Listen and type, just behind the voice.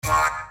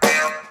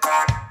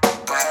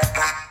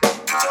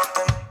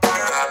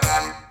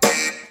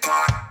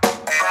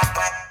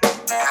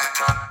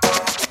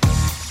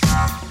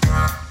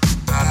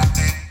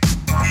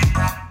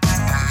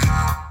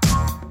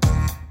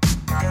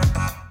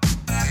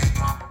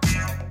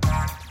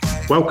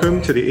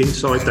Welcome to the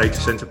Inside Data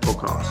Center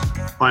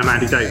podcast. I am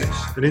Andy Davis,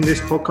 and in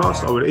this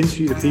podcast, I will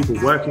interview the people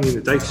working in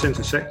the data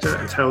center sector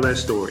and tell their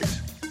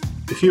stories.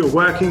 If you are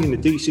working in the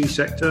DC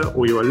sector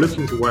or you are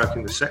looking to work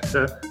in the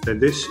sector, then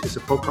this is the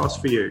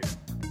podcast for you.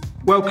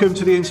 Welcome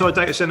to the Inside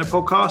Data Center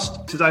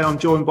podcast. Today, I'm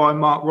joined by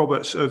Mark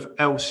Roberts of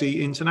LC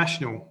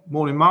International.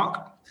 Morning,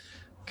 Mark.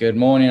 Good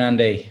morning,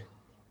 Andy.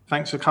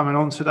 Thanks for coming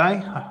on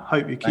today. I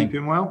hope you're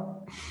keeping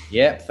well.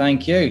 Yeah,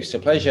 thank you. It's a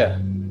pleasure.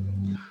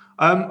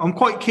 I'm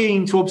quite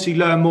keen to obviously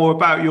learn more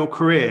about your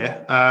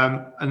career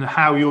and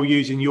how you're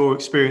using your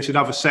experience in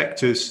other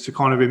sectors to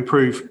kind of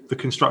improve the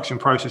construction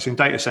process in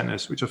data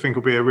centers, which I think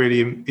will be a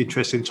really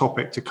interesting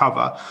topic to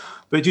cover.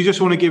 But do you just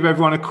want to give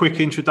everyone a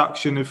quick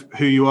introduction of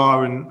who you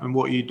are and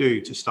what you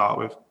do to start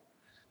with?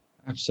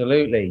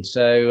 Absolutely.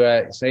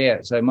 So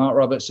Mark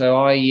Roberts. So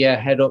I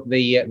head up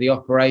the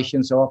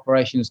operations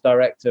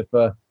director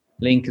for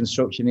Lean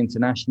Construction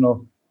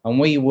International, and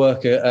we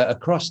work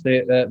across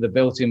the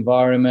built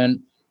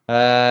environment.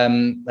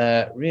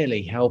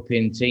 Really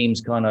helping teams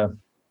kind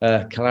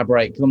of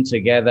collaborate, come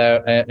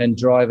together and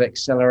drive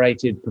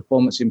accelerated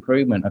performance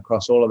improvement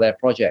across all of their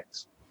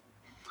projects.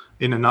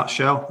 In a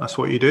nutshell, that's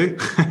what you do.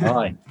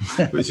 Right.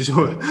 Which is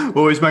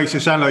always makes it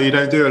sound like you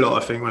don't do a lot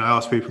of things when I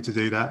ask people to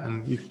do that,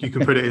 and you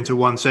can put it into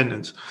one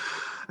sentence.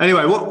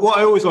 Anyway, what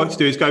I always like to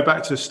do is go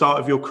back to the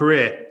start of your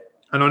career.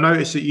 And I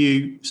noticed that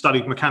you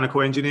studied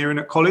mechanical engineering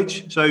at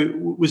college. So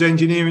was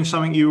engineering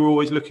something you were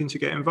always looking to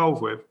get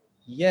involved with?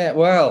 Yeah,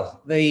 well,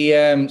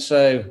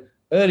 so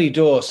early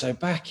doors. So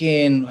back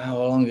in, how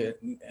long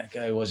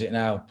ago was it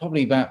now?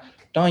 Probably about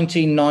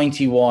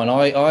 1991.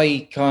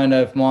 I kind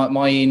of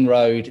my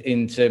inroad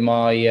into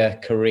my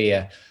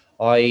career.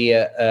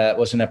 I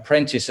was an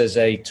apprentice as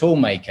a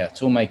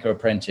toolmaker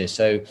apprentice.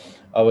 So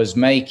I was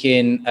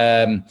making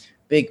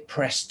big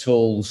press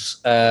tools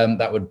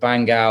that would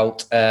bang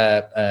out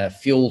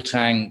fuel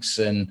tanks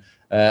and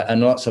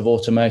lots of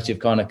automotive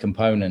kind of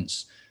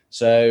components.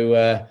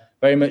 So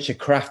very much a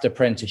craft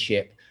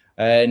apprenticeship,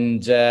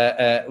 and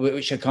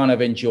which I kind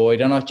of enjoyed,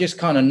 and I just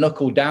kind of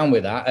knuckled down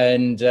with that,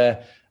 and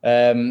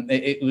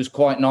it was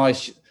quite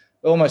nice,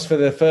 almost for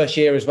the first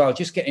year as well,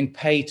 just getting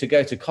paid to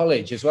go to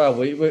college as well,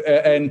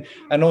 and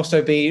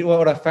also be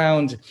what I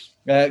found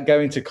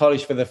going to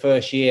college for the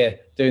first year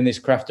doing this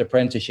craft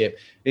apprenticeship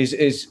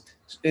is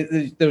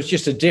there was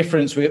just a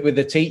difference with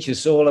the teachers.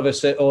 So all of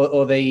us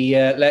or the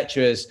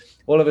lecturers.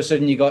 All of a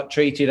sudden you got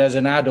treated as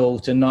an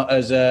adult and not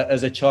as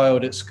a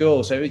child at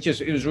school. So it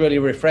was really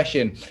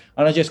refreshing.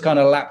 And I just kind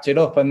of lapped it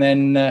up. And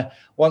then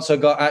once I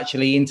got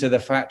actually into the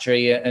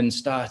factory and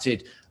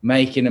started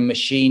making and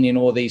machining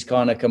all these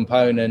kind of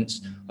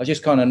components, I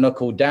just kind of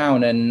knuckled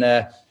down. And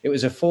it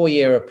was a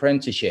 4-year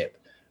apprenticeship.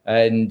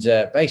 And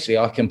basically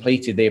I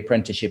completed the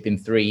apprenticeship in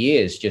 3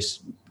 years,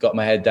 just got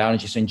my head down and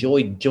just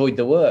enjoyed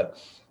the work.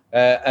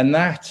 And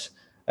that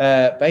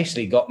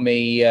basically got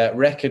me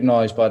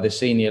recognised by the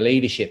senior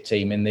leadership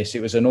team in this.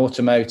 It was an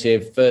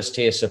automotive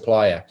first-tier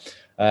supplier.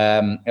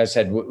 As I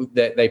said,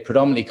 they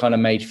predominantly kind of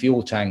made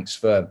fuel tanks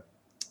for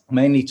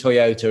mainly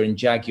Toyota and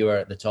Jaguar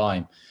at the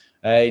time.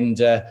 And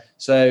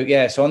so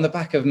on the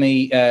back of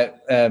me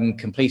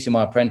completing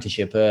my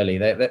apprenticeship early,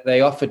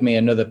 they offered me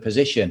another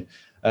position.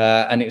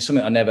 And it was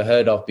something I never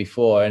heard of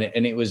before.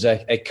 And it was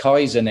a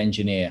Kaizen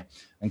engineer.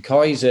 And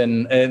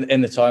Kaizen, in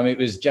the time, it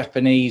was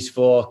Japanese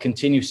for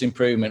continuous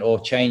improvement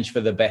or change for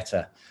the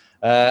better.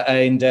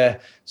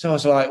 So I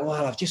was like,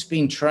 well, I've just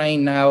been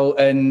trained now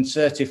and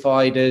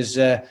certified as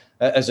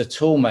a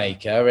tool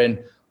maker.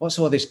 And what's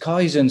all this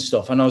Kaizen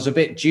stuff? And I was a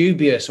bit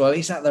dubious. Well,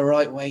 is that the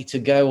right way to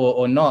go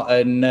or not?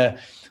 And I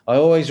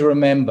always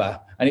remember,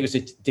 and it was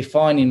a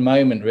defining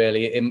moment,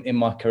 really, in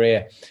my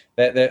career,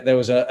 that there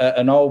was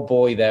an old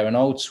boy there, an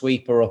old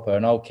sweeper-upper,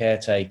 an old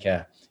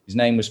caretaker. His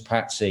name was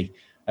Patsy.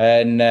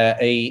 And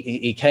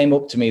he came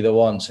up to me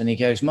once and he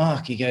goes,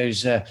 Mark, he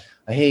goes, I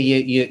hear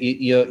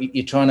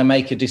you're trying to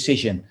make a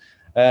decision.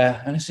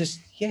 And I says,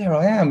 yeah,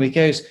 I am. He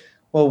goes,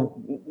 well,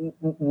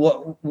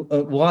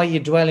 why are you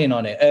dwelling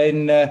on it?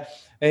 And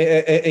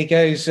he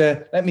goes,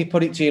 let me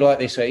put it to you like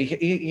this way.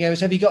 He goes,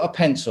 have you got a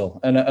pencil?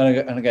 And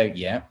I go,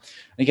 yeah. And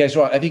he goes,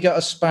 right, have you got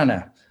a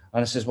spanner?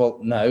 And I says, well,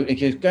 no. He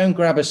goes, go and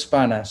grab a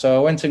spanner. So I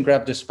went and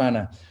grabbed a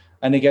spanner.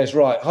 And he goes,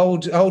 right,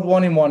 hold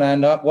one in one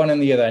hand, up one in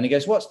the other. And he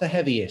goes, what's the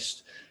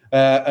heaviest?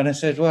 And I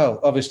said,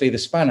 well, obviously the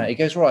spanner. He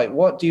goes, right,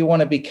 what do you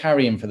want to be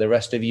carrying for the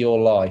rest of your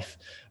life?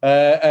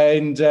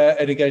 And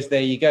he goes,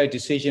 there you go,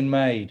 decision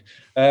made.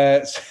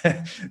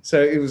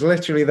 So it was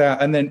literally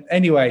that. And then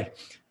anyway,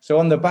 so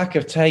on the back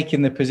of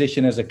taking the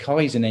position as a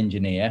Kaizen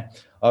engineer,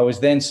 I was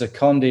then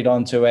seconded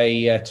onto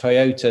a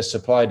Toyota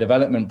supply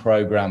development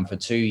program for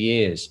 2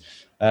 years.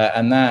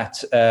 And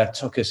that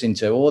took us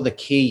into all the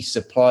key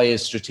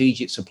suppliers,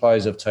 strategic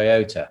suppliers of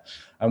Toyota.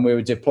 And we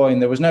were deploying,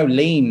 there was no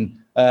lean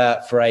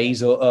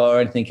phrase or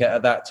anything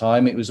at that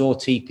time. It was all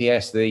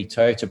TPS, the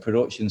Toyota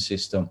production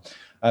system.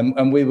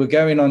 And we were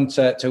going on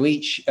to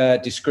each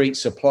discrete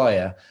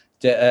supplier,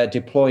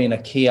 deploying a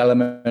key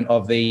element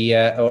of the,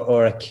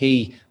 or a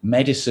key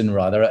medicine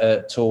rather,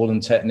 a tool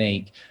and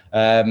technique.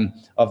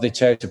 of the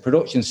Toyota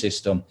production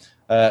system.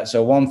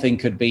 So one thing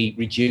could be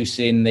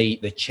reducing the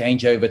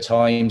changeover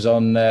times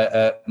on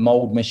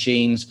mold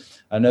machines.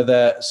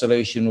 Another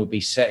solution would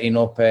be setting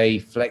up a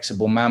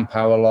flexible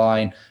manpower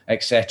line,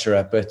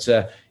 etc. But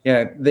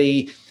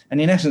and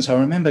in essence, I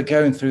remember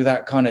going through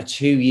that kind of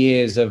 2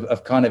 years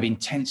of kind of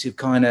intensive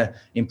kind of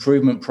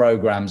improvement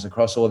programs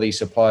across all these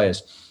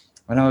suppliers.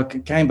 And I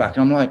came back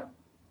and I'm like,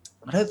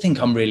 I don't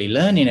think I'm really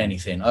learning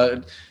anything.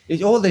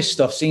 All this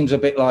stuff seems a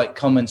bit like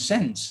common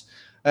sense.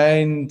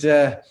 And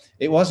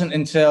it wasn't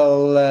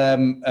until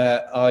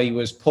I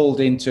was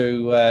pulled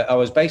into, I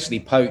was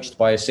basically poached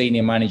by a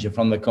senior manager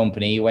from the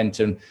company. He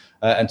went and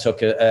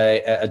took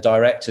a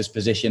director's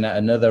position at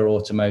another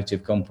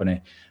automotive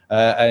company.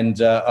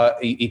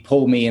 He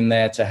pulled me in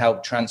there to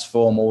help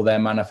transform all their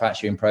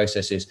manufacturing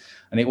processes.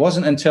 And it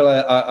wasn't until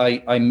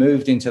I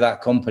moved into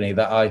that company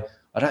that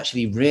I'd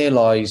actually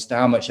realized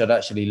how much I'd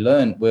actually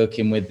learned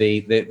working with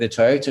the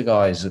Toyota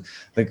guys.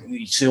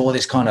 You see all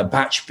this kind of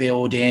batch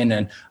building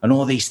and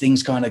all these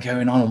things kind of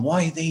going on. And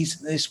why these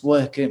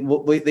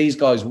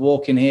guys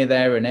walking here,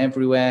 there and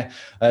everywhere,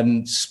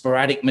 and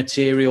sporadic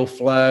material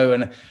flow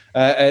and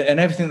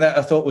everything that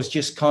I thought was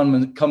just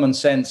common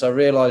sense. I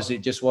realized it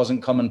just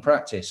wasn't common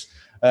practice.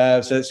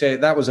 So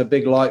that was a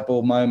big light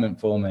bulb moment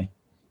for me.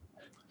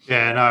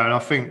 Yeah, no, and I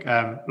think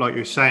like you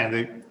were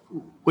saying,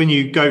 when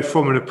you go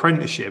from an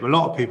apprenticeship, a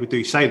lot of people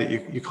do say that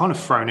you're kind of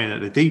thrown in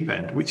at the deep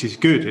end, which is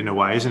good in a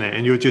way, isn't it?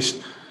 And you're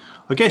just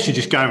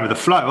going with the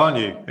flow, aren't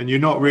you? And you're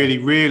not really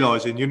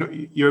realising,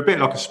 you're a bit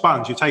like a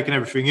sponge. You're taking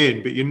everything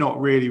in, but you're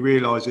not really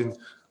realising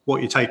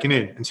what you're taking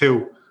in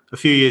until a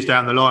few years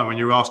down the line when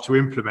you're asked to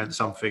implement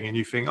something and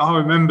you think, oh, I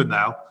remember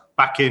now,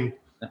 back in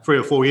 3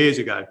 or 4 years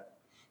ago.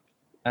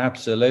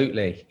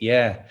 Absolutely,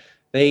 yeah.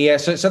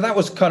 So that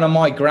was kind of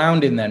my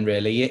grounding then,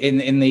 really,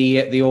 in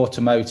the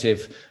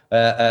automotive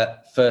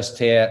first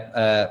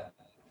tier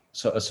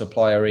sort of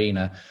supply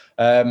arena.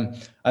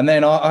 And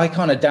then I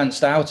kind of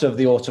danced out of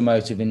the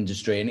automotive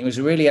industry, and it was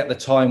really at the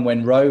time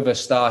when Rover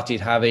started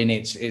having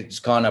its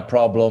kind of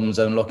problems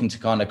and looking to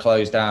kind of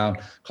close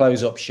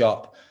up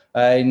shop.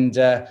 And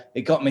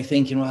it got me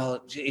thinking,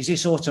 well, is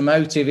this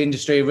automotive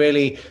industry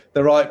really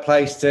the right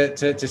place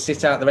to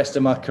sit out the rest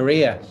of my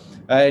career?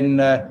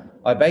 And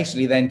I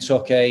basically then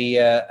took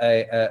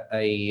a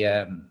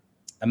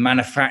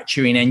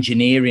manufacturing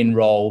engineering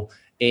role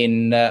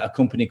in a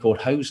company called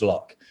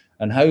Hoselock.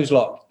 And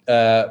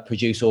Hoselock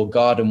produce all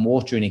garden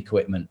watering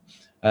equipment,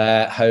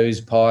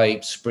 hose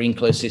pipes,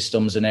 sprinkler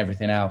systems, and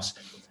everything else.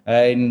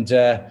 And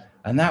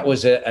that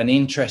was an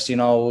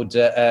interesting old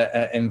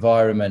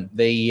environment.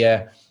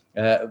 The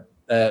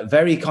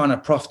very kind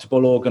of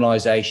profitable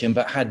organization,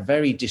 but had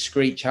very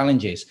discrete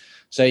challenges.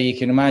 So you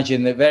can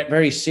imagine that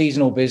very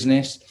seasonal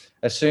business.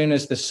 As soon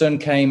as the sun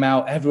came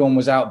out, everyone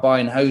was out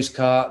buying hose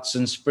carts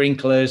and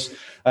sprinklers.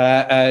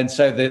 And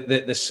so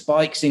the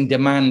spikes in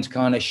demand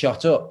kind of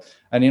shot up.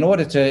 And in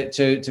order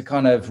to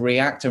kind of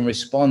react and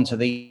respond to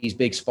these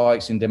big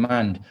spikes in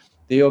demand,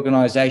 the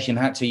organization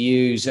had to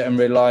use and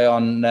rely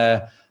on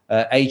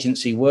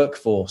agency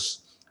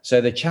workforce.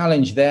 So the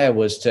challenge there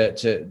was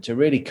to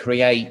really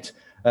create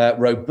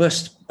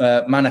robust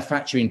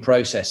manufacturing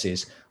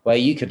processes where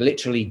you could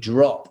literally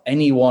drop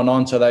anyone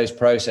onto those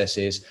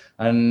processes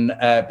and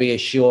be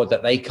assured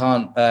that they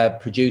can't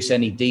produce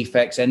any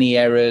defects, any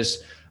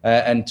errors,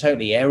 and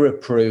totally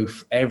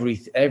error-proof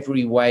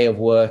every way of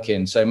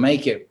working. So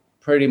make it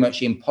pretty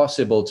much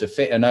impossible to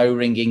fit an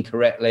O-ring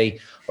incorrectly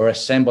or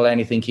assemble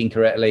anything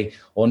incorrectly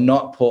or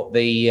not put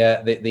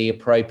the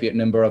appropriate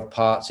number of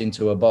parts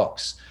into a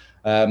box,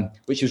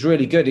 which was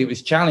really good. It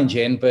was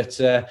challenging, but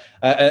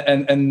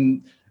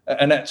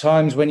and at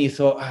times when you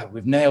thought,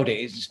 we've nailed it,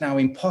 it's now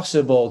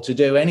impossible to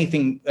do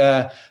anything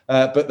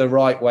but the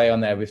right way on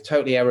there. We've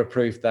totally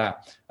error-proofed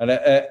that. And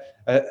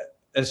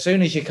as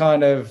soon as you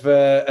kind of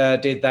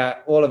did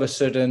that, all of a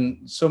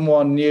sudden,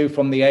 someone new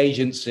from the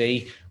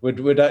agency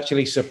would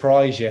actually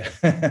surprise you.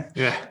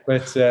 Yeah.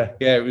 But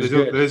it was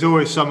good. There's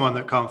always someone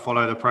that can't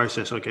follow the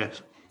process, I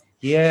guess.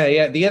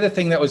 Yeah. The other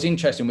thing that was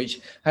interesting, which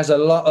has a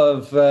lot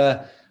of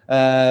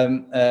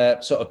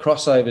sort of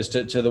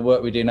crossovers to the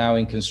work we do now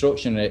in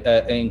construction.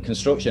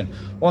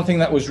 One thing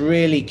that was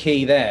really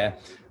key there,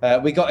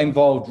 we got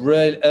involved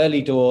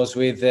early doors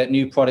with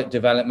new product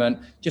development,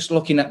 just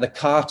looking at the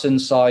carton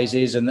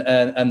sizes and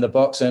the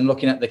box and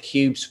looking at the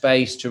cube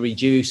space to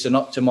reduce and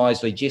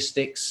optimize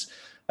logistics,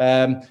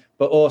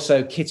 but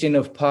also kitting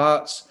of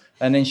parts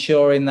and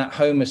ensuring that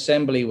home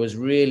assembly was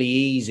really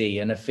easy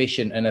and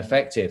efficient and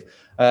effective.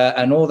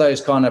 And all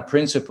those kind of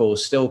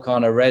principles still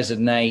kind of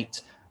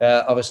resonate,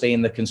 obviously,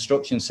 in the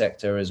construction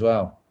sector as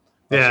well.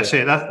 That's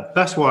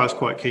why I was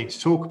quite keen to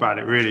talk about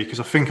it, really, because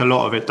I think a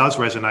lot of it does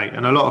resonate,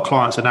 and a lot of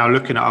clients are now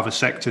looking at other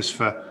sectors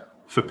for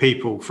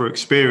people, for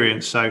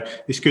experience. So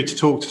it's good to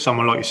talk to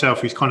someone like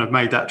yourself who's kind of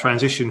made that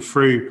transition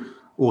through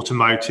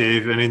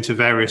automotive and into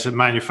various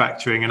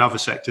manufacturing and other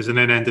sectors, and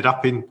then ended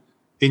up in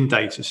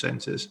data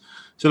centers.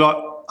 So, like,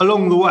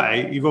 along the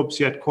way, you've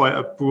obviously had quite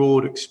a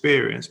broad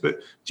experience, but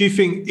do you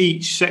think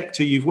each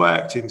sector you've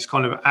worked in has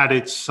kind of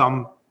added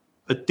some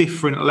a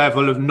different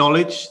level of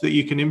knowledge that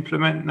you can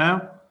implement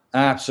now?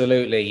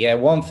 Absolutely. Yeah.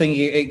 One thing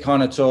it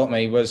kind of taught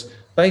me was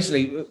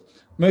basically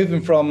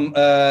moving from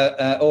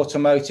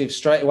automotive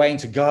straight away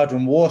into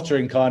garden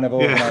watering kind of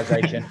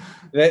organization.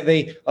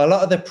 A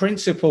lot of the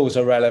principles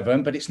are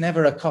relevant, but it's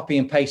never a copy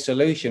and paste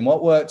solution.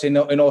 What worked in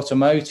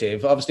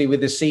automotive, obviously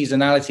with the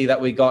seasonality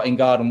that we got in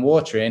garden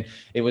watering,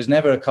 it was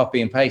never a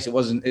copy and paste. It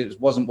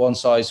wasn't one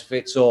size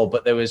fits all,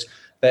 but there was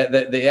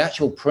the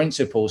actual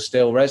principles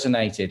still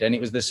resonated. And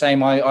it was the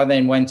same. I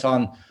then went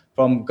on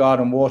from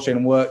garden watering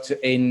and worked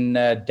in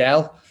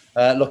Dell,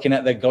 looking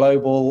at the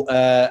global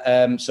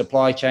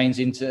supply chains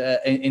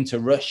into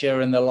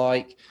Russia and the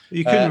like.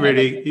 You couldn't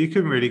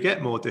really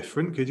get more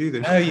different, could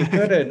you? No, you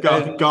couldn't.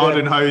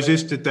 Garden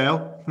hoses to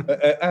Dell.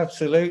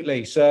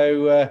 Absolutely.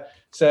 So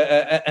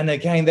and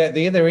again,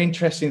 the other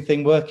interesting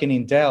thing working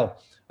in Dell,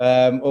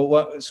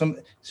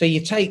 so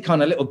you take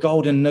kind of little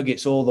golden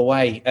nuggets all the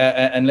way,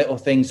 and little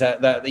things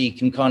that you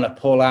can kind of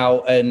pull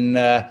out and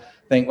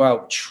think,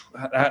 well,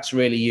 that's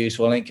really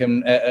useful, and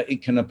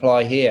it can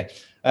apply here.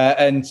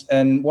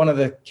 And one of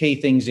the key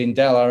things in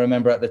Dell, I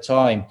remember at the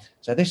time.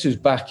 So this was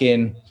back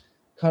in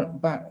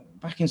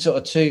sort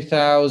of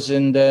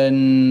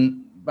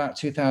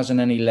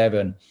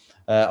 2011.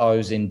 I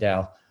was in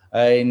Dell,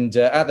 and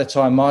at the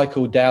time,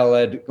 Michael Dell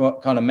had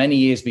kind of many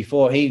years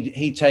before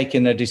he'd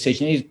taken a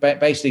decision. He's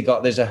basically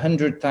there's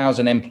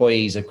 100,000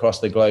 employees across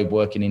the globe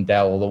working in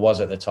Dell, or there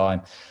was at the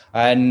time,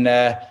 and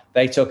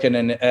they took an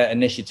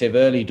initiative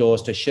early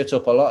doors to shut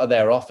up a lot of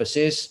their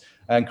offices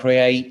and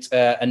create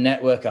a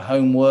network of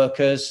home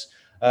workers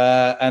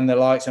and the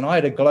likes. And I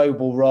had a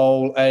global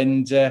role,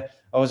 and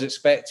I was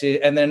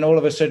expected, and then all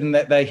of a sudden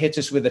they hit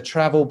us with a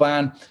travel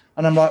ban.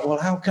 And I'm like, well,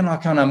 how can I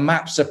kind of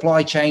map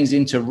supply chains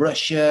into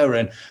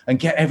Russia and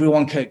get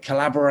everyone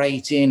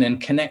collaborating and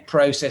connect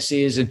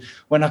processes, and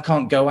when I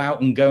can't go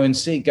out and go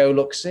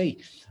look, see.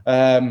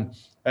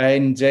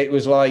 And it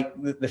was like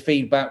the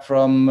feedback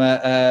from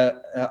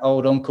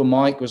old Uncle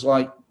Mike was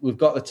like, we've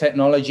got the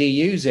technology,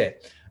 use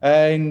it.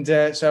 And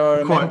so I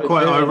remember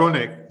quite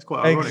ironic. It's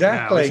quite ironic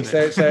exactly. Now, isn't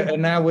it? So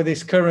now with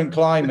this current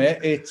climate,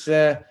 it's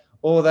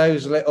all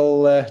those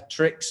little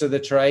tricks of the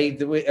trade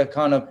that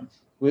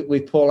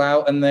we pull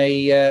out, and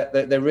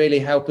they really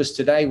help us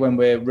today when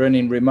we're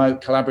running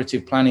remote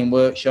collaborative planning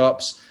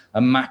workshops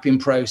and mapping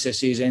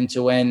processes end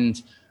to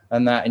end,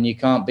 and you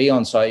can't be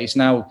on site. It's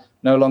now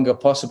no longer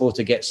possible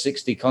to get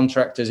 60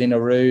 contractors in a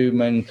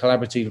room and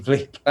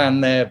collaboratively plan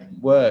their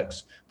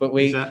works. But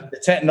the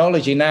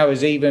technology now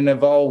has even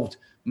evolved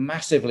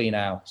massively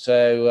now.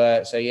 So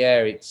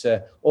it's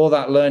all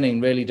that learning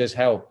really does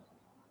help.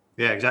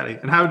 Yeah, exactly.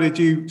 And how did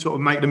you sort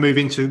of make the move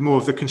into more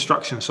of the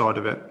construction side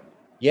of it?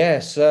 Yeah,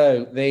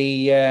 so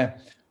there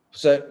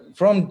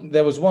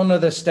was one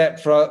other step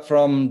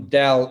from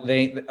Dell.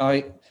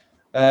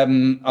 I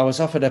was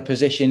offered a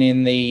position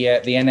in the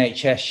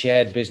NHS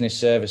Shared Business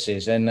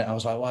Services, and I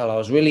was like, well, I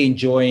was really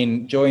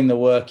enjoying the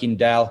work in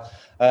Dell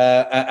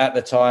at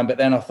the time. But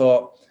then I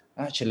thought,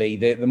 actually,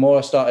 the more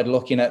I started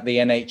looking at the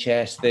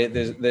NHS,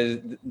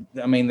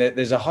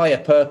 there's a higher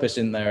purpose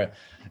in there,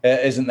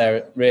 isn't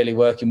there? Really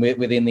working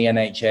within the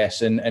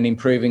NHS and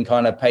improving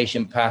kind of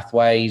patient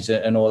pathways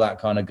and all that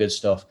kind of good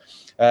stuff.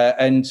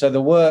 And so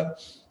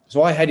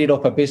so I headed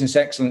up a business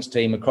excellence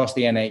team across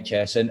the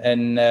NHS,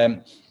 and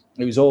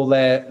it was all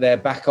their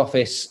back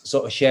office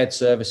sort of shared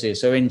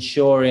services. So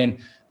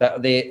ensuring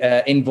that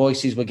the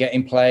invoices were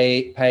getting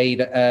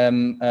paid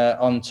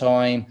on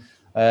time.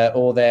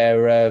 All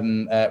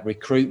their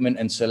recruitment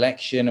and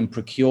selection and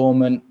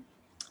procurement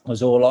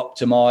was all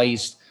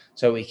optimized,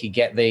 so we could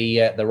get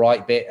the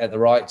right bit at the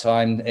right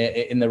time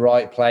in the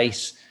right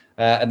place,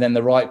 and then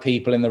the right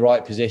people in the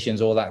right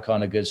positions, all that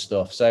kind of good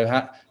stuff. So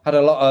had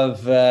a lot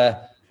of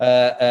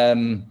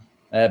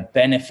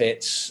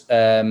benefits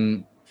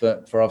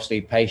for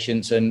obviously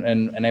patients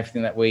and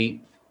everything that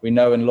we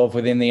know and love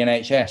within the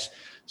NHS.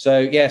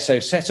 So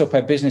set up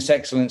a business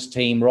excellence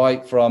team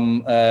right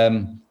from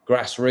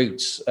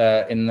grassroots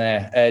in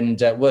there,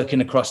 and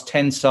working across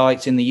 10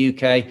 sites in the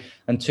UK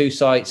and 2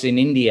 sites in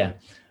India,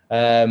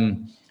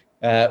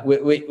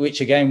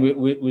 which again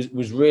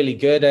was really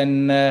good.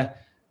 And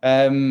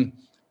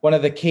one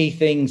of the key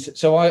things,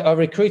 so I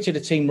recruited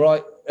a team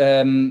right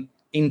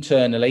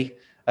internally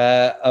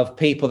of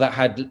people that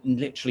had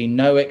literally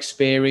no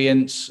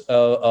experience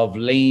of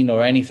lean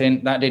or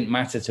anything. That didn't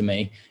matter to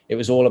me. It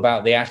was all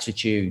about the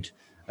attitude.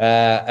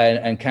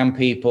 And can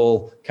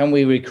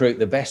we recruit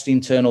the best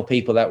internal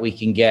people that we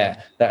can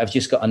get, that have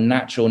just got a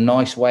natural,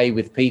 nice way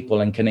with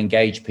people and can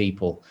engage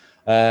people.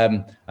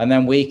 And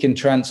then we can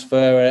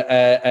transfer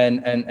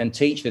and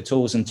teach the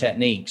tools and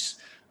techniques.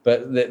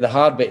 But the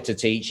hard bit to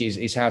teach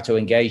is how to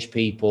engage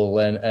people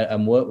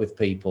and work with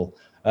people.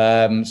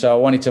 So I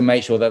wanted to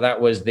make sure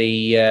that was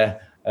the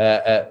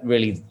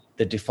really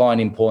the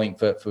defining point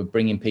for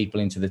bringing people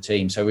into the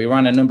team. So we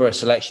ran a number of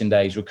selection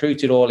days,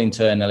 recruited all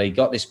internally,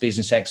 got this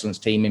business excellence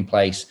team in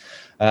place,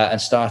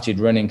 and started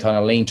running kind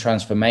of lean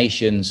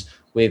transformations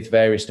with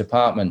various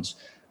departments.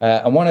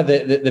 And one of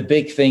the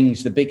big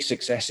things, the big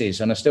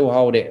successes, and I still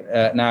hold it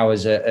now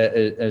as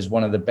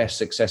one of the best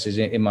successes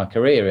in my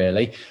career,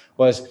 really,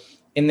 was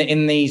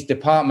in these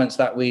departments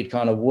that we'd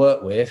kind of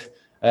worked with.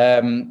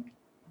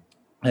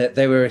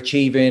 They were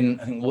achieving,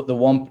 I think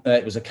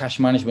it was a cash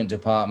management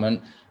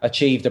department,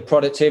 achieved a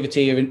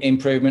productivity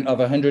improvement of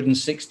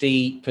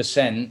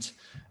 160%.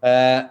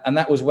 And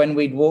that was when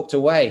we'd walked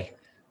away.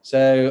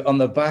 So on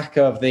the back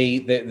of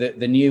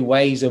the new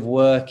ways of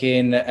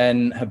working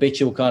and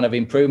habitual kind of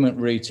improvement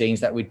routines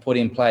that we'd put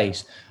in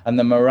place, and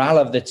the morale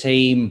of the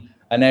team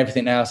and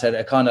everything else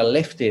had kind of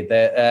lifted,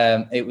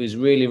 it was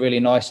really, really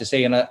nice to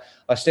see. And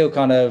I still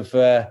kind of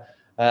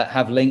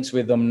have links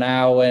with them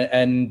now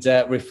and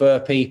refer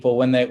people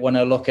when they want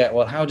to look at,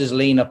 well, how does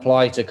lean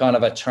apply to kind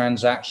of a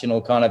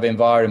transactional kind of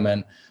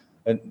environment?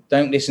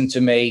 Don't listen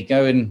to me.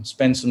 Go and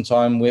spend some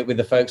time with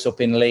the folks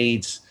up in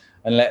Leeds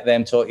and let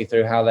them talk you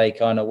through how they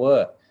kind of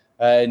work.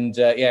 And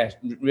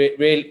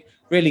really,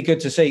 really good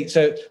to see.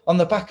 So on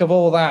the back of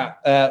all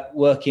that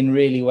working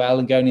really well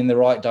and going in the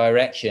right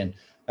direction,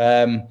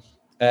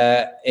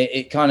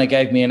 it kind of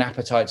gave me an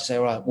appetite to say,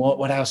 right,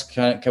 what else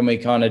can we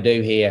kind of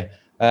do here?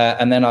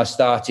 And then I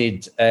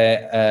started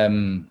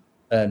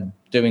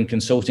doing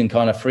consulting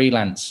kind of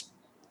freelance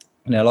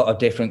in a lot of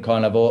different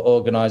kind of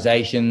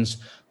organizations,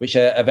 which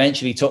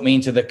eventually took me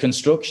into the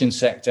construction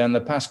sector. And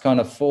the past kind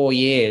of 4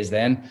 years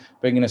then,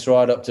 bringing us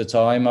right up to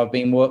time, I've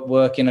been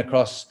working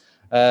across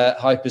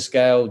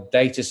hyperscale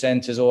data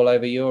centers all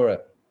over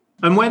Europe.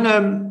 And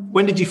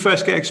when did you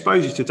first get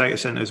exposure to data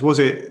centers? Was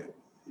it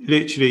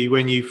literally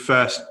when you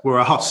first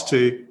were asked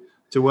to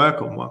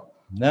work on one?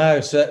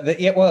 No, so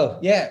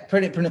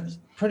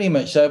pretty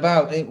much. So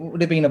it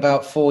would have been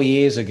about 4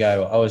 years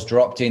ago. I was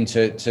dropped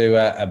into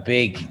a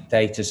big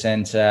data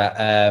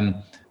center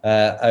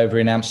over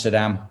in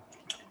Amsterdam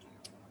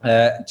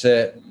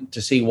to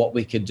see what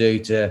we could do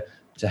to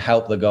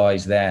help the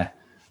guys there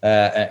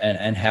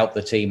and help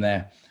the team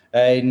there.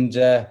 And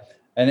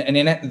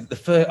in the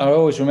first, I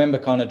always remember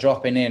kind of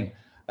dropping in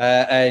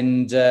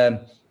and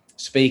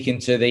speaking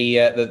to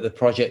the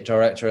project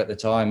director at the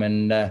time.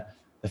 And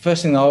the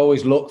first thing I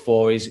always look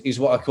for is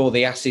what I call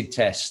the acid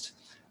test.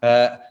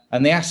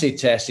 And the acid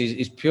test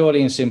is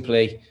purely and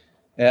simply,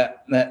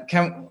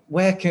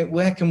 where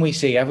can we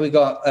see? Have we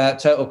got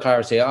total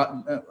clarity?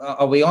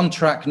 Are we on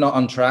track, not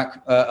on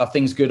track? Are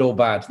things good or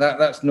bad?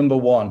 That's number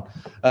one.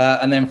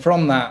 And then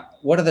from that,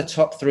 what are the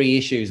top 3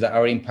 issues that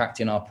are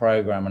impacting our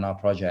program and our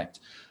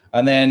project?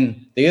 And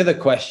then the other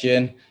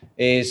question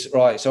is,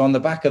 right, so on the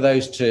back of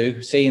those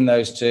two, seeing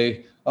those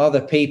two, are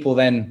the people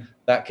then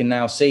that can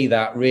now see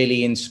that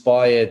really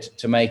inspired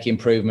to make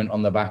improvement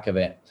on the back of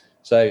it?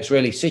 So it's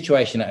really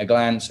situation at a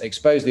glance,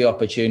 expose the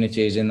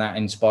opportunities in that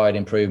inspired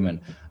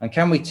improvement. And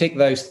can we tick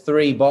those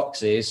 3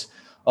 boxes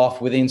off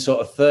within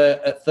sort of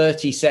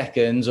 30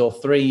 seconds or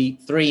three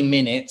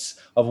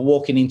minutes of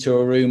walking into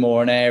a room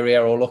or an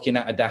area or looking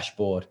at a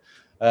dashboard?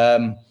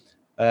 And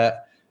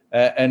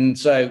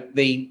so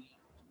the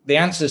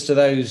answers to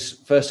those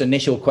first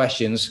initial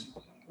questions,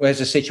 where's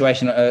the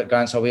situation at a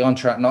glance? Are we on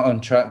track, not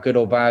on track, good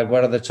or bad?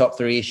 What are the top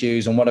 3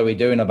 issues and what are we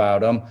doing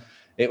about them?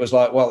 It was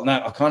like, well,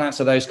 no, I can't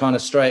answer those kind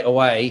of straight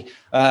away.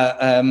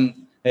 Go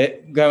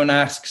and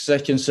ask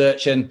such and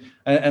such.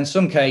 And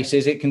some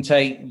cases it can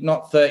take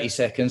not 30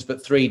 seconds,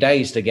 but 3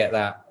 days to get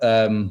that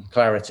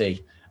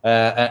clarity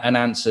and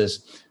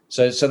answers.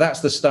 So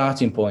that's the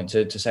starting point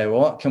to say,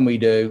 well, what can we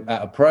do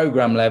at a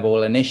program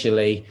level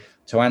initially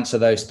to answer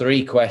those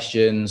 3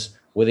 questions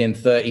within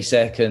 30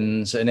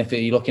 seconds? And if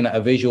you're looking at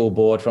a visual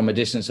board from a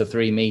distance of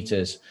 3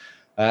 meters,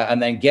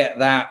 and then get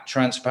that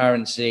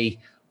transparency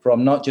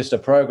from not just a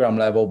program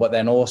level, but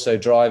then also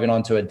driving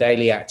onto a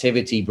daily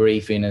activity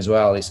briefing as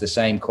well. It's the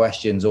same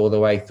questions all the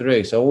way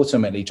through. So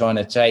ultimately trying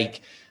to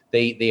take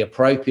the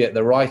appropriate,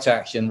 the right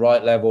action,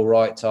 right level,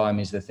 right time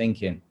is the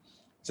thinking.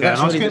 So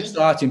that's really the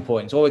starting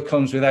point. It always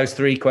comes with those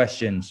 3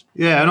 questions.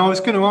 Yeah, and I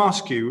was going to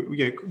ask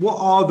you, what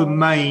are the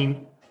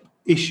main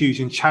issues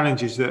and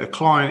challenges that a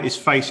client is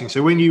facing?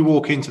 So when you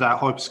walk into that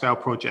hyperscale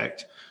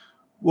project,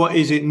 what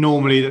is it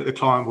normally that the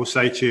client will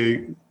say to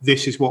you,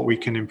 this is what we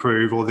can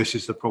improve, or this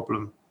is the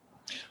problem?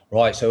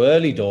 Right. So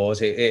early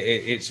doors,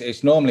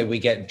 it's normally we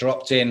get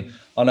dropped in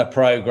on a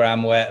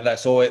program where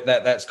that's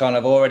kind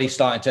of already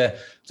starting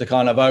to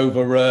kind of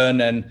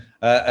overrun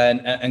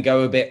and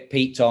go a bit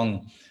peaked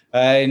on.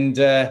 And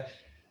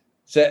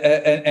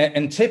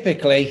and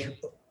typically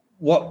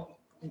what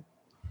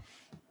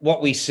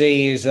we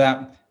see is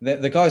that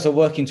the guys are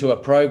working to a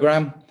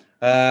program,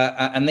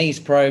 and these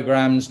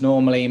programs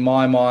normally, in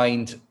my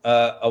mind,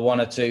 are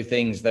one or 2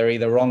 things. They're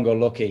either wrong or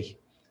lucky.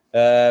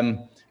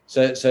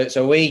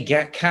 So we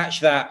catch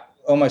that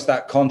almost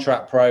that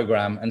contract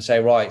program and say,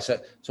 right, so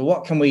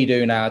what can we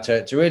do now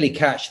to really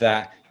catch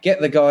that,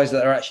 get the guys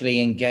that are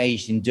actually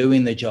engaged in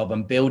doing the job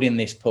and building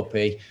this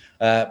puppy,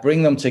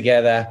 bring them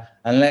together,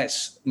 and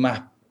let's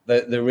map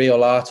the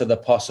real art of the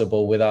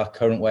possible with our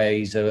current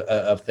ways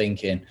of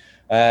thinking,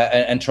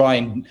 and try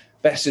and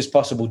best as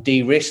possible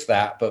de-risk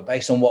that, but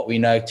based on what we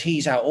know,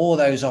 tease out all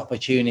those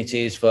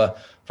opportunities for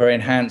for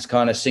enhanced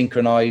kind of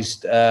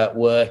synchronized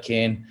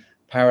working,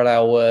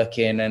 parallel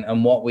working,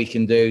 and what we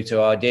can do to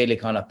ideally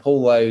kind of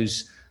pull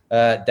those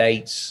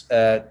dates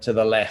to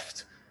the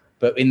left,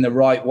 but in the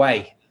right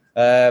way.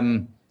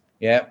 And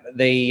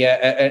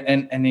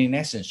in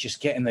essence,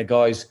 just getting the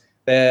guys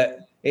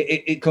there.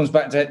 It comes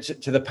back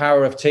to the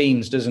power of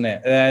teams, doesn't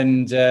it?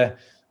 And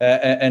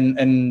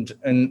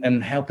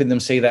helping them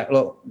see that,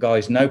 look,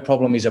 guys, no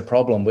problem is a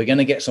problem. We're going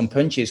to get some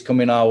punches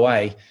coming our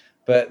way,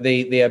 but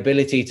the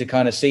ability to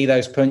kind of see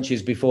those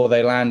punches before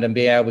they land and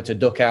be able to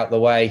duck out the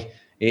way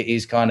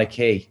is kind of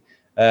key.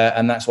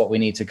 And that's what we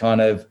need to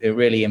kind of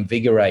really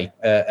invigorate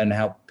and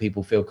help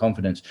people feel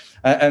confidence.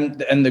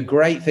 And the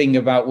great thing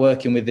about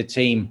working with the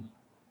team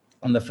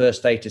on the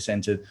first data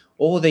center,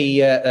 all the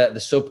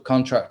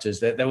subcontractors,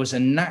 there was a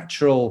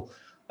natural,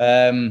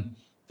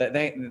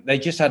 they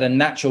just had a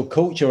natural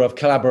culture of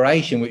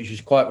collaboration, which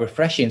was quite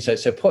refreshing.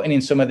 So putting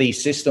in some of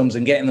these systems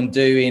and getting them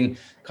doing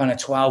kind of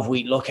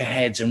 12-week look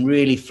aheads and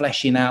really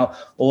fleshing out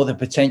all the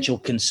potential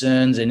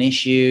concerns and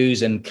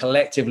issues and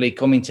collectively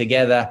coming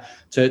together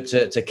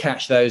to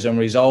catch those and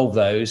resolve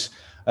those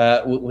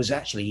was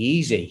actually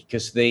easy,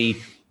 because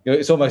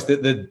it's almost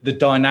the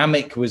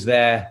dynamic was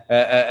there,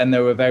 and they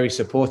were very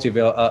supportive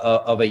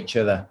of each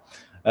other.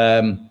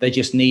 They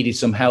just needed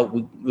some help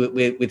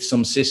with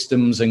some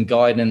systems and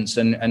guidance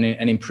and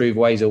improved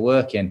ways of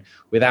working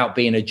without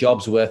being a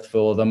job's worth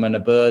for them and a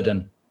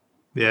burden.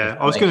 Yeah,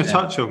 I was going to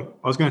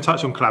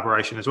touch on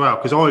collaboration as well,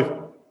 because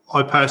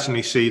I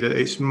personally see that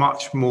it's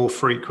much more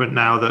frequent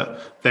now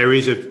that there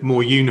is a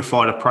more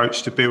unified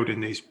approach to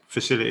building these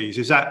facilities.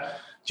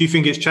 Do you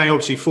think it's changed?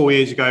 Obviously, 4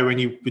 years ago when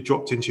you were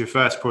dropped into your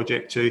first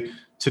project to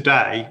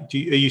today, are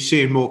you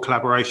seeing more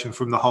collaboration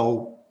from the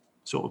whole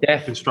sort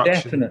of construction?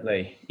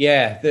 Definitely,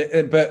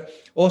 yeah. But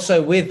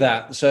also with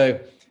that, so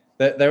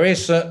there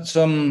is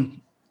some.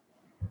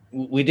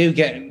 We do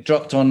get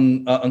dropped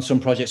on some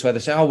projects where they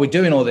say, "Oh, we're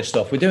doing all this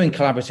stuff. We're doing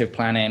collaborative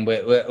planning.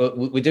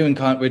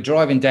 We're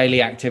driving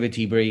daily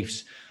activity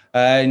briefs,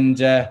 and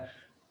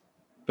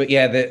but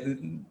yeah,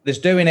 there's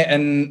doing it,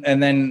 and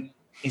then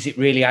is it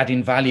really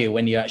adding value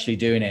when you're actually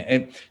doing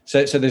it?"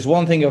 So there's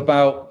one thing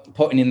about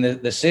putting in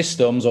the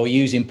systems or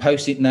using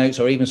Post-it notes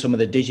or even some of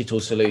the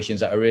digital solutions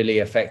that are really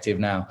effective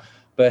now.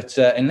 But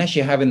unless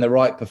you're having the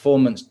right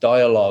performance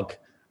dialogue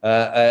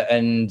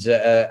and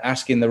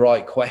asking the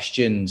right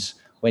questions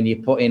when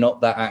you're putting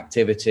up that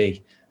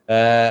activity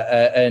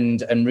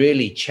and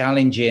really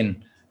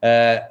challenging,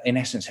 in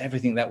essence,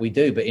 everything that we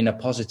do, but in a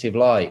positive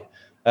light.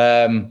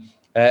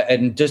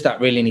 And does that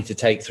really need to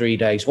take 3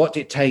 days? What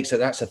it takes,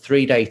 that's a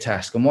 3-day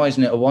task. And why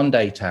isn't it a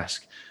 1-day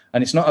task?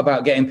 And it's not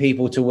about getting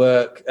people to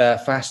work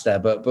faster,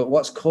 but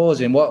what's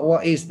causing,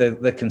 what is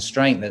the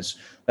constraint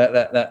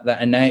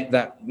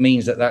that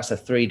means that's a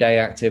 3-day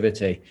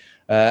activity?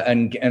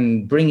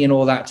 And bringing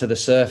all that to the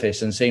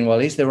surface and seeing, well,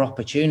 is there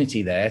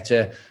opportunity there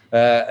to,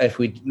 if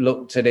we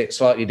looked at it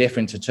slightly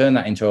different, to turn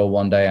that into a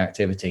 1-day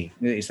activity?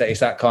 It's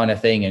that kind of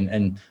thing,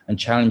 and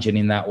challenging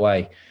in that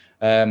way.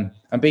 And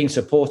being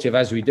supportive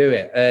as we do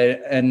it.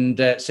 And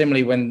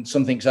similarly, when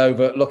something's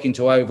looking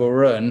to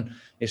overrun,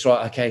 it's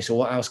like, okay, so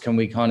what else can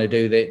we kind of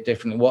do that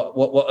differently?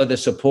 What other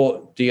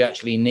support do you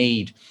actually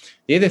need?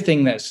 The other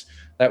thing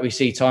that we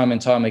see time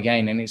and time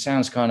again, and it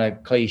sounds kind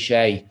of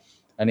cliche,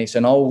 and it's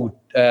an old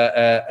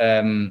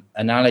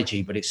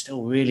analogy, but it's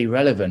still really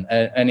relevant.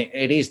 And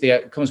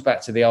it comes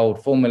back to the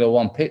old Formula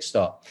One pit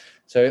stop.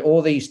 So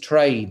all these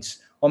trades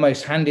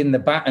almost handing the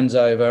batons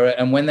over,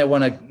 and when they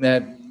want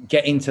to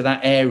get into that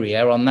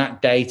area on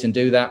that date and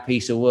do that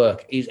piece of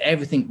work, is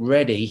everything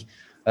ready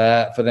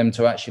for them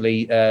to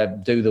actually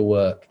do the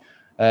work?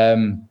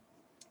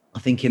 I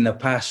think in the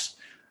past,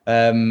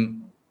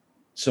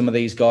 some of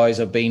these guys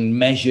have been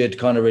measured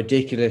kind of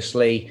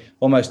ridiculously,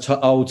 almost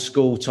old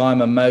school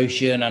time and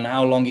motion, and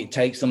how long it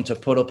takes them to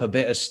put up a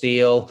bit of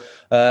steel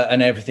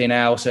and everything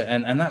else.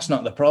 And that's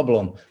not the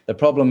problem. The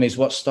problem is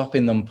what's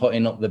stopping them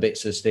putting up the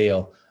bits of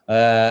steel.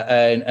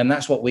 And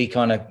that's what we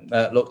kind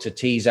of look to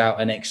tease out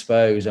and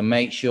expose and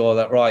make sure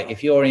that, right,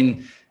 if you're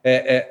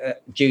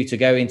due to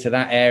go into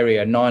that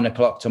area 9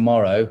 o'clock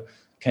tomorrow,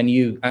 can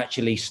you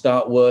actually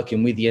start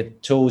working with your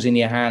tools in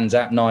your hands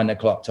at 9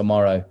 o'clock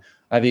tomorrow?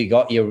 Have you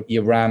got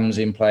your RAMs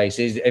in place?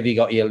 Have you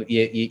got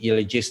your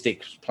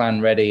logistics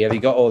plan ready? Have you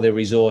got all the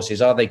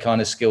resources? Are they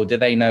kind of skilled? Do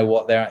they know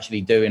what they're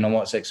actually doing and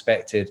what's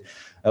expected?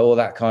 All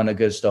that kind of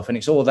good stuff. And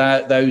it's all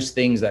those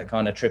things that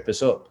kind of trip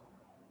us up.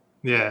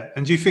 Yeah.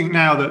 And do you think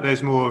now that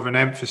there's more of an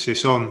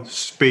emphasis on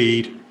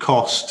speed,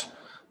 cost,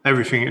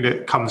 everything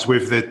that comes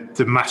with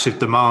the massive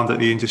demand that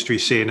the industry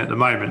is seeing at the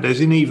moment, there's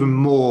an even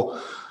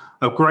more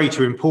of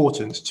greater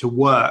importance to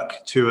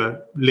work to a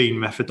lean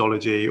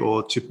methodology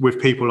or with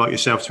people like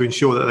yourself to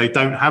ensure that they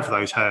don't have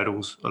those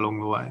hurdles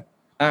along the way?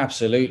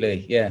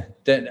 Absolutely, yeah.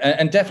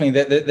 And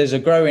definitely there's a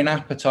growing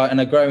appetite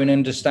and a growing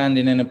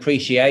understanding and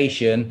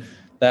appreciation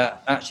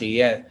that actually,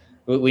 yeah,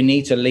 we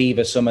need to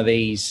lever some of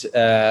these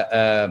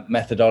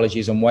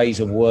methodologies and ways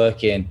of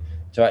working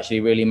to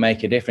actually really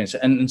make a difference.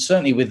 And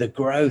certainly with the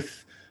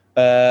growth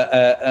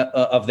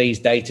of these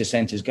data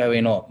centers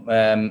going up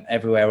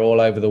everywhere,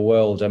 all over the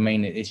world. I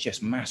mean, it's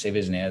just massive,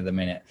 isn't it, at the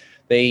minute?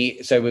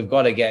 So we've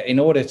got to get, in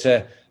order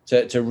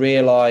to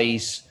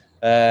realize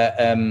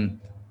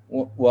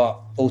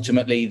what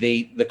ultimately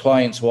the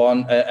clients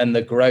want and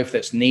the growth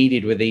that's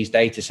needed with these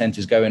data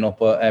centers going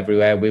up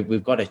everywhere,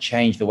 we've got to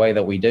change the way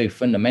that we do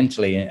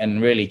fundamentally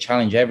and really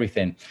challenge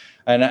everything.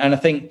 And I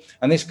think,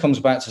 and this comes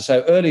back to,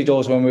 so early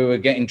doors when we were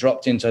getting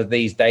dropped into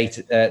these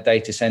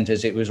data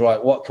centers, it was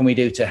right, what can we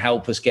do to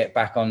help us get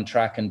back on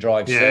track and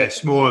drive? Yeah,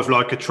 it's more of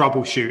like a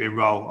troubleshooting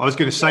role. I was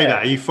going to say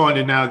that. Are you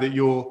finding now that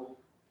you're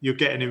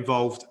getting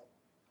involved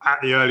at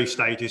the early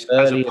stages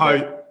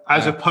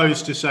as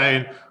opposed to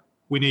saying,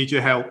 we need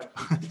your help?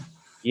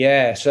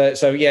 Yeah. So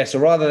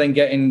rather than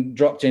getting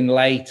dropped in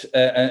late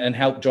and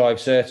help drive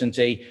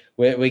certainty,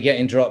 we're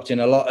getting dropped in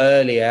a lot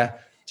earlier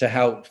to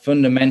help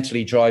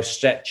fundamentally drive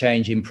step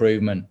change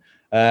improvement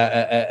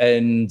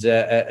and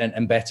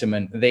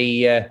betterment.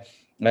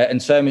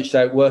 And so much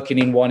so, working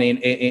in one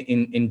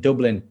in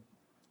Dublin,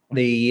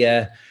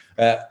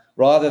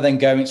 rather than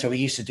going, so we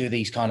used to do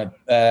these kind of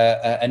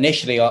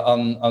initially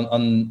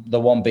on the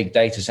one big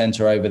data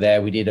center over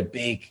there, we did a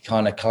big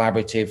kind of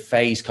collaborative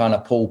phase kind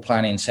of pool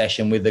planning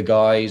session with the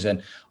guys.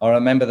 And I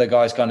remember the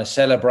guys kind of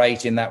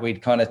celebrating that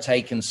we'd kind of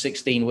taken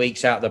 16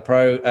 weeks out of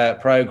the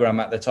program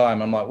at the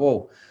time. I'm like,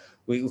 whoa,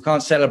 we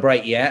can't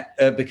celebrate yet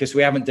because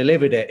we haven't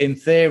delivered it. In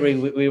theory,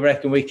 we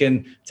reckon we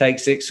can take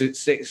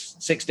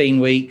 16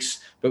 weeks,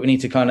 but we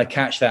need to kind of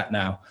catch that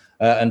now.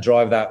 And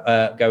drive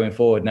that going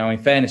forward. Now, in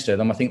fairness to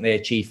them, I think they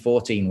achieved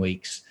 14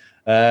 weeks,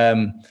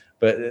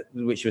 but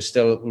which was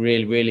still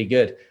really, really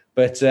good.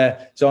 But so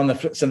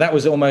that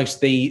was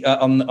almost the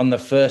on the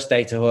first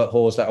data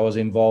halls that I was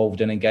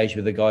involved and engaged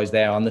with the guys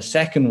there. On the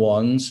second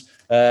ones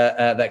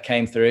that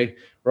came through,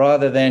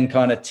 rather than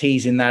kind of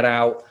teasing that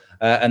out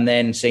and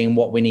then seeing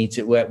what we need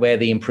to where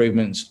the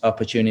improvements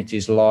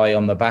opportunities lie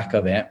on the back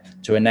of it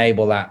to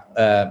enable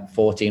that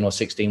 14 or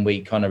 16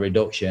 week kind of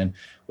reduction.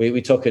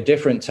 We took a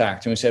different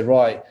tact and we said,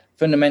 right,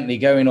 fundamentally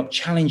going up,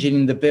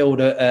 challenging the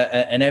builder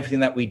and everything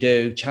that we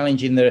do,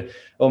 challenging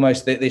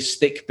this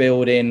stick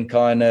building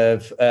kind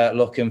of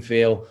look and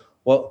feel.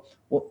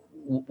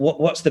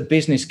 What's the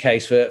business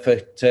case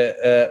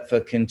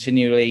for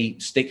continually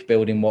stick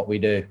building what we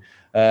do?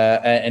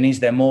 And is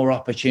there more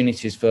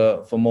opportunities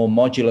for more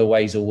modular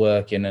ways of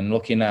working and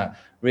looking at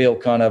real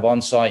kind of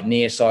on-site,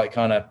 near-site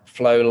kind of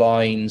flow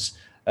lines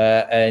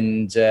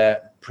and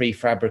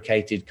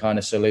prefabricated kind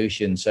of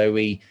solution. So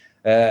we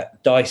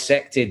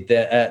dissected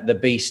the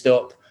beast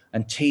up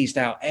and teased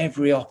out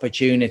every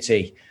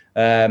opportunity,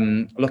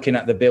 looking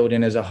at the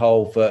building as a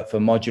whole for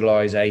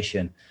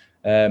modularization.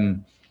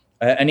 And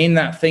in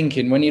that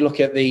thinking, when you look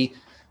at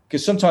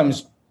because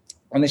sometimes,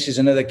 and this is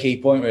another key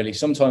point really,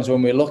 sometimes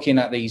when we're looking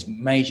at these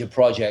major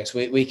projects,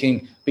 we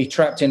can be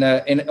trapped in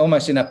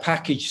almost in a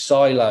package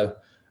silo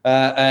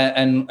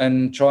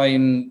and try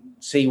and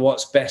see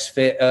what's best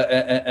fit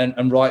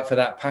and right for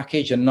that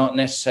package and not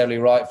necessarily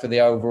right for the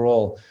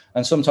overall.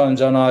 And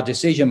sometimes on our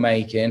decision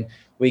making,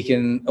 we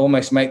can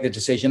almost make the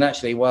decision,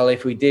 actually, well,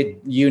 if we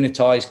did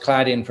unitize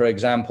cladding, for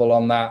example,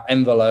 on that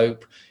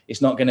envelope,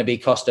 it's not going to be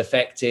cost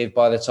effective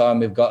by the time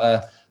we've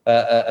got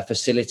a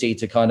facility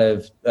to kind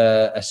of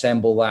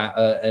assemble that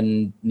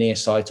and near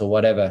site or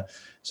whatever.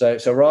 So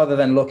rather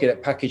than look at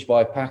it package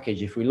by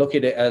package, if we look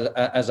at it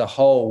as a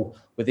whole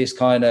with this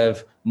kind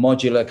of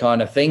modular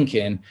kind of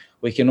thinking,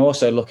 we can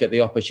also look at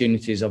the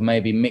opportunities of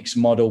maybe mixed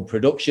model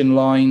production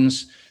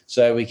lines.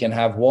 So we can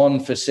have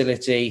one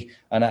facility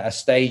and at a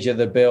stage of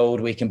the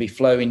build, we can be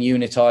flowing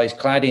unitized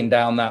cladding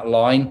down that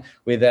line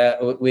with the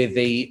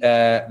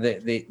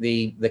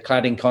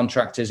cladding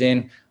contractors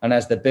in. And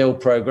as the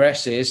build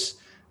progresses,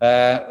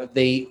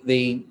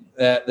 the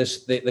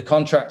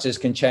contractors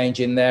can change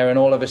in there, and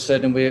all of a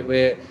sudden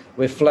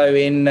we're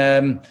flowing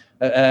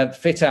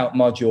fit out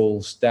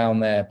modules down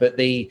there. But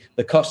the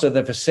cost of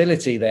the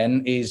facility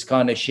then is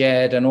kind of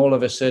shared, and all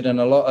of a sudden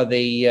a lot of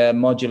the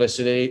modular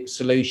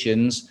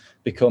solutions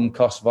become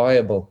cost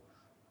viable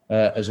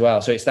as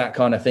well. So it's that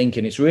kind of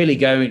thinking. It's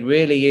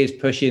really is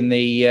pushing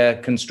the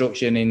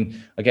construction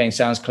in, again,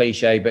 sounds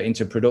cliche, but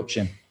into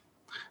production.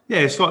 Yeah,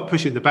 it's like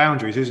pushing the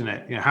boundaries, isn't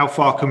it? You know, how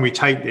far can we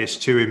take this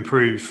to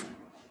improve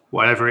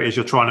whatever it is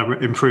you're trying to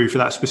improve for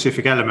that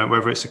specific element,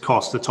 whether it's the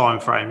cost, the time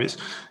frame.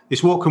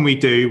 It's what can we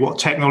do, what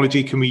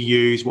technology can we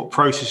use, what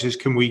processes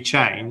can we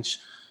change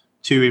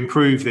to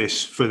improve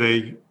this for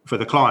the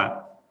client.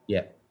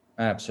 Yeah,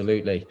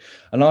 absolutely.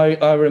 And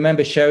I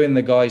remember showing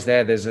the guys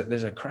there, there's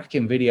a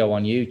cracking video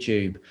on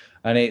YouTube,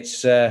 and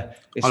it's I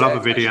love a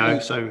video,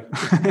 so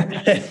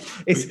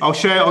I'll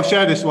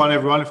share this one,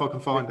 everyone, if I can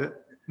find it.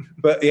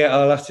 But yeah,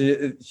 I'll have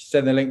to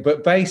send the link.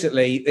 But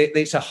basically,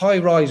 it's a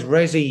high-rise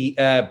resi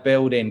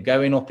building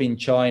going up in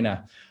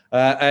China,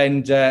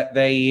 and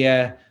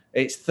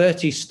it's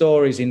 30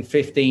 stories in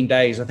 15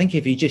 days. I think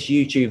if you just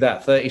YouTube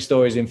that, 30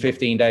 stories in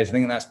 15 days, I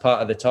think that's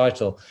part of the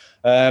title.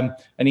 And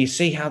you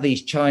see how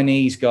these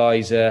Chinese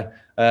guys are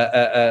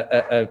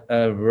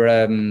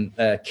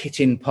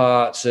kitting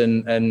parts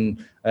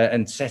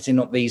and setting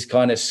up these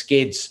kind of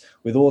skids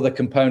with all the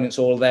components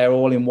all there,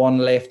 all in one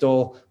lift,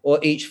 or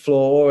each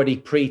floor already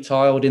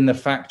pre-tiled in the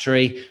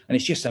factory. And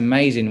it's just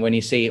amazing when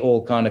you see it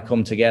all kind of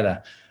come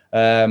together,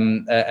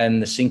 and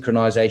the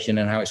synchronization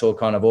and how it's all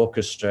kind of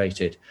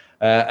orchestrated.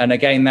 And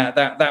again,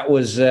 that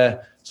was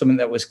something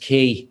that was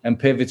key and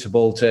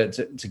pivotal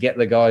to get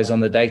the guys on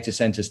the data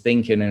centers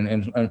thinking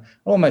and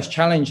almost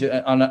challenge.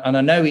 And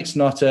I know it's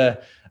not a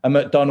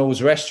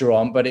McDonald's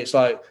restaurant, but it's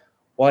like,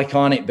 why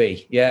can't it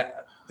be? Yeah.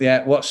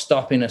 What's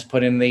stopping us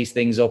putting these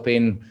things up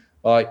in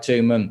like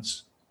 2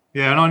 months?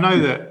 Yeah, and I know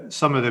that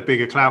some of the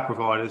bigger cloud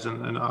providers,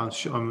 and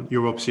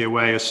you're obviously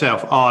aware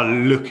yourself, are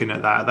looking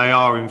at that. They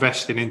are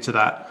investing into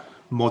that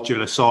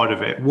modular side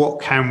of it.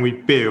 What can we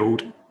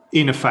build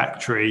in a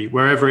factory,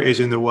 wherever it is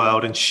in the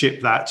world, and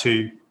ship that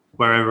to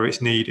wherever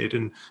it's needed?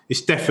 And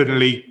it's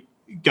definitely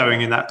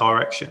going in that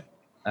direction.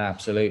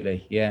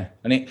 Absolutely, yeah.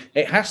 And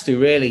it has to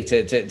really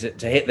to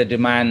hit the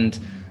demand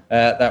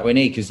that we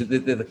need, because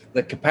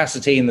the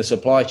capacity in the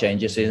supply chain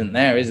just isn't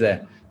there, is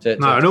there?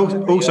 And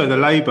also the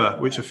labour,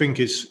 which I think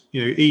is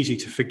easy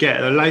to forget.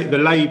 The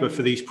labour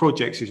for these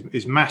projects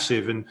is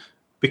massive, and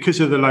because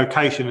of the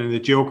location and the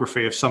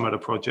geography of some of the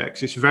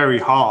projects, it's very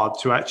hard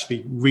to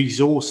actually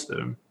resource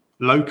them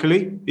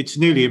locally. It's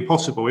nearly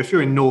impossible. If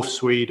you're in North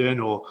Sweden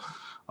or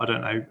I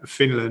don't know,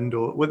 Finland,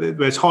 or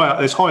there's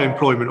high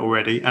employment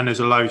already, and there's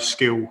a low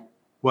skill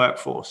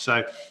workforce,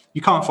 so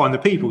you can't find the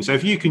people. So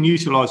if you can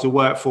utilise the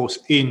workforce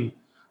in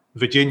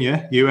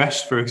Virginia,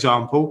 US, for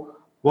example,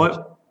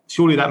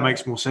 surely that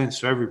makes more sense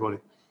for everybody.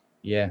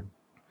 Yeah,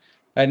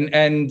 and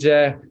in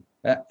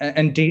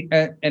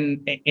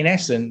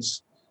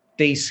essence,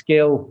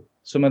 de-skill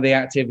some of the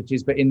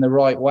activities, but in the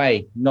right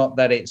way. Not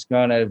that it's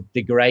kind of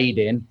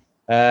degrading,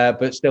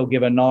 but still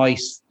give a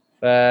nice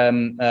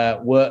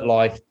work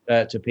life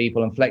to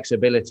people and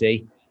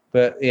flexibility.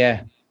 But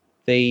yeah,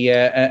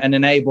 and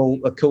enable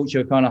a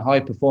culture of kind of high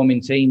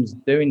performing teams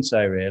doing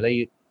so.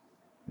 Really,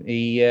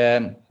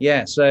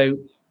 So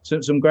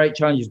some great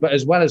challenges, but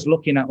as well as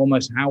looking at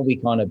almost how we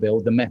kind of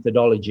build the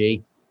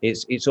methodology,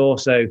 it's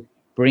also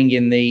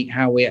bringing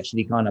how we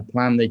actually kind of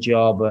plan the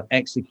job,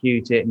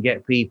 execute it, and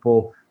get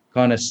people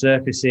kind of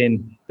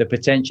surfacing the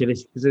potential,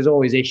 because there's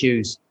always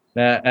issues,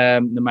 no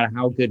matter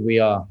how good we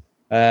are.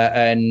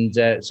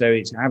 So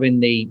it's having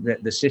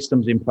the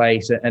systems in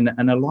place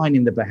and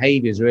aligning the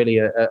behaviours really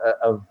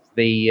of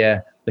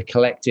the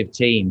collective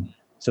team,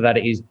 so that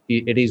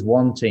it is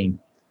one team,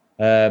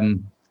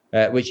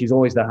 which is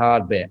always the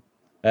hard bit.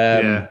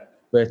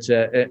 But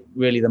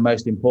really the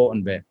most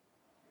important bit.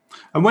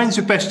 And when's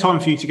the best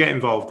time for you to get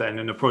involved then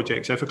in a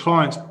project? So if a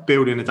client's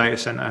building a data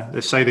center,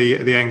 let's say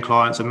the end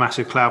client's a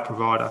massive cloud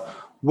provider,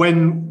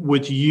 when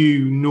would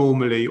you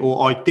normally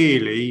or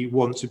ideally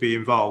want to be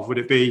involved? Would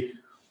it be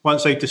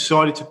once they've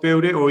decided to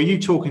build it, or are you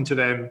talking to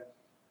them,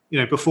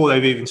 before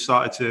they've even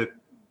started to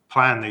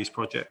plan these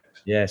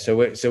projects? Yeah, so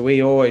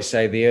we always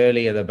say the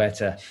earlier the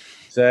better.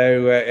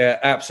 So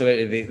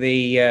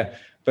absolutely,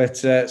 but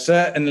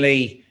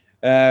certainly.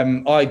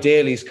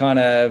 Ideally is kind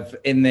of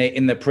in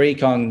the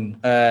pre-con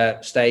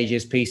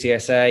stages,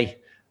 PCSA.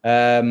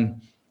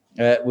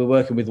 We're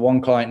working with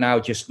one client now,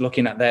 just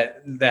looking at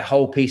their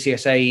whole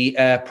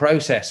PCSA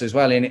process as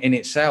well in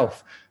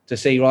itself, to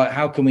see, right,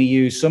 how can we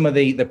use some of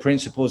the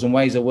principles and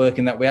ways of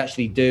working that we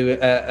actually do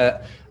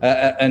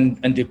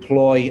and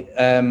deploy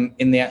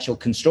in the actual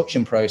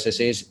construction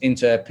processes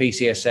into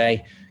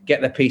PCSA,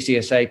 get the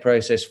PCSA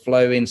process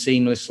flowing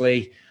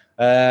seamlessly,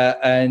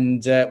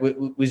 and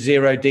with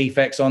zero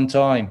defects on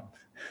time.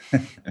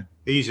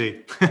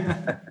 Easy.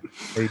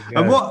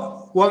 And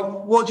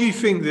what do you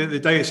think that the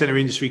data center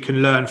industry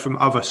can learn from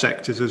other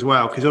sectors as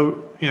well? Because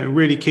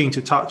really keen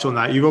to touch on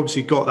that. You've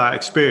obviously got that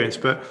experience,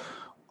 but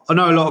I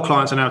know a lot of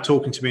clients are now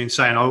talking to me and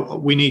saying, "Oh,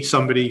 we need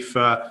somebody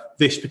for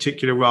this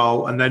particular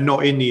role," and they're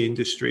not in the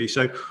industry.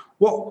 So,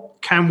 what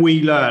can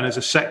we learn as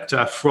a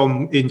sector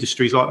from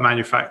industries like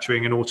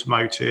manufacturing and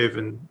automotive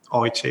and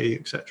IT,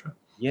 etc.?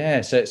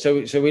 Yeah, so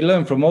we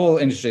learn from all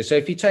industries. So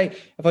if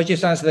I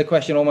just answer the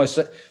question, almost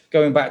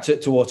going back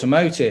to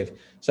automotive.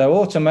 So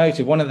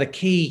automotive, one of the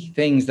key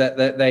things that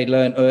they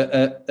learned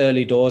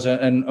early doors,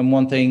 and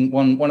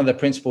one of the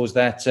principles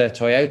that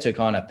Toyota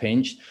kind of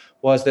pinched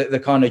was that the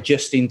kind of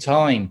just in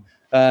time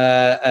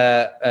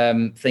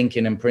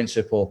thinking and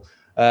principle.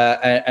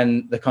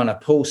 And the kind of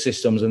pull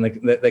systems, and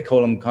they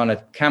call them kind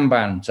of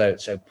Kanban.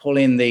 So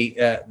pulling the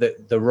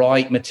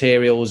right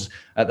materials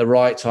at the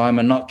right time,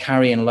 and not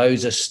carrying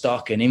loads of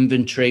stock and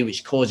inventory,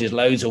 which causes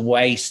loads of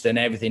waste and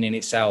everything in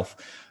itself.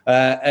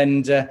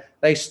 And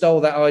they stole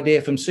that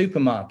idea from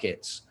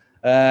supermarkets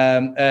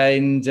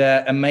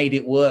and made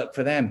it work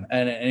for them,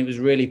 and it was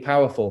really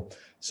powerful.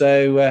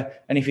 So,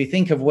 and if you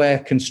think of where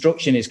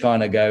construction is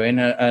kind of going,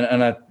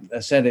 and I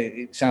said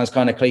it sounds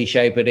kind of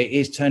cliche, but it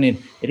is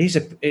turning. It is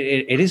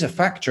a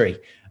factory.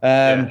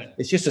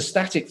 It's just a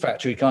static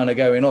factory kind of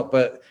going up,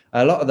 but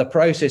a lot of the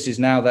processes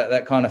now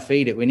that kind of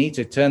feed it, we need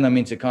to turn them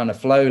into kind of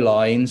flow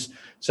lines.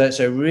 So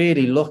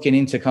really looking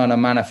into kind of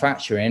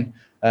manufacturing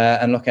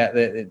and look at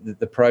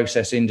the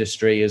process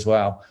industry as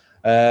well.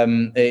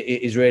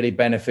 It is really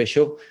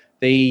beneficial.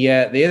 The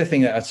other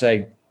thing that I'd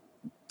say,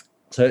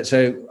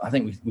 so I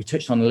think we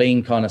touched on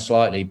lean kind of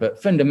slightly,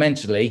 but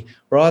fundamentally,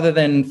 rather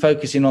than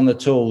focusing on the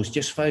tools,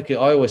 I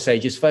always say,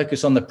 just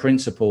focus on the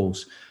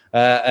principles.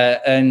 So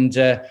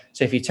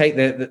if you take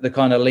the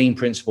kind of lean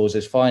principles,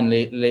 there's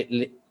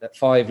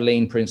 5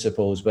 lean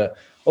principles, but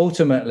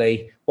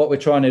ultimately what we're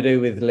trying to do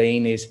with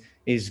lean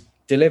is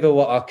deliver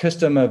what our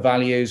customer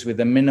values with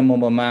the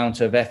minimum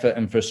amount of effort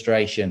and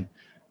frustration.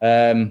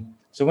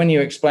 So when you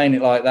explain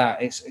it like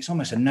that, it's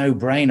almost a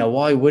no-brainer.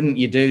 Why wouldn't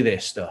you do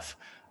this stuff?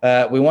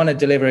 We want to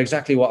deliver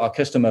exactly what our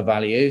customer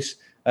values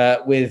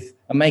and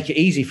make it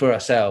easy for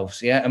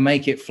ourselves, and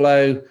make it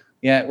flow,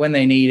 when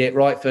they need it,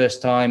 right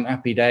first time,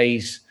 happy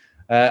days,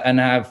 and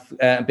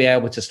be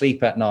able to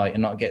sleep at night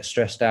and not get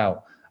stressed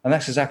out. And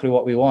that's exactly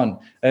what we want.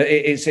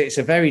 It's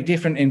a very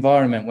different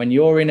environment when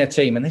you're in a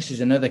team, and this is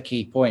another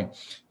key point.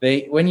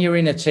 When you're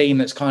in a team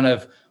that's kind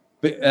of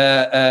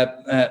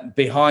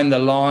behind the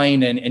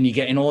line, and you're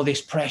getting all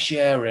this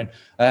pressure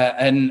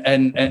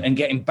and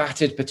getting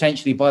battered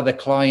potentially by the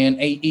client.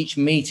 Each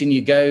meeting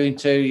you go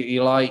into,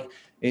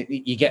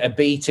 you get a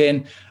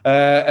beating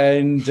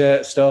and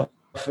stuff.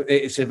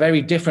 It's a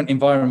very different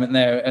environment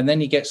there. And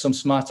then you get some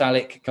smart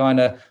aleck kind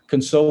of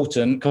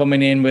consultant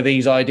coming in with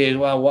these ideas.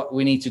 Well, what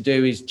we need to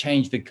do is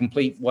change the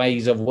complete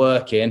ways of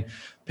working.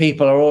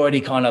 People are already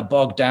kind of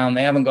bogged down.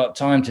 They haven't got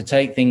time to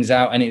take things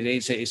out, and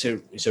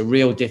it's a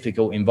real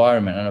difficult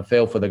environment. And I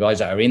feel for the guys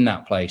that are in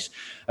that place.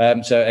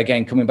 So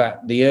again, coming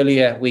back, the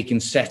earlier we can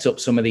set up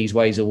some of these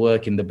ways of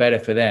working, the better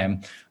for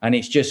them. And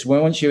it's just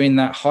once you're in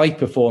that high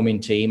performing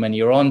team and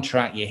you're on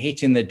track, you're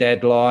hitting the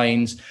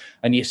deadlines,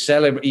 and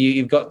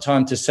you've got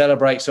time to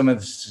celebrate some of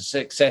the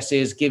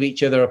successes, give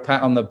each other a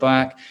pat on the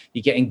back.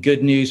 You're getting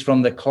good news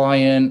from the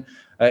client.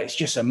 It's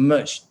just a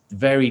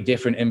very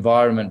different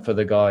environment for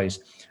the guys.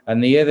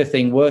 And the other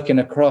thing, working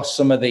across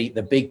some of the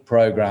big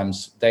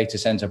programs, data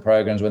center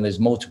programs, when there's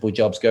multiple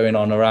jobs going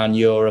on around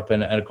Europe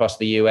and across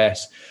the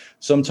US,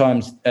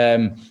 sometimes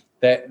the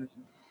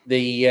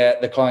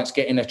clients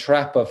get in a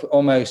trap of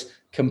almost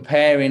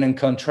comparing and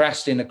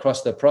contrasting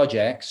across the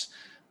projects,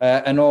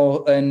 and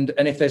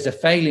if there's a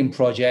failing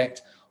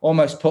project,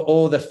 almost put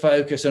all the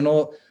focus and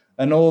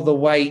all the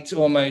weight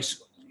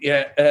almost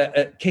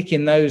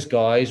kicking those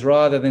guys,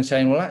 rather than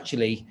saying, well,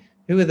 actually,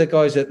 who are the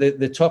guys at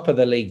the top of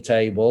the league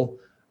table?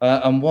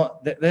 And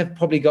they've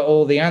probably got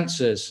all the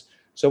answers.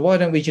 So why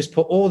don't we just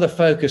put all the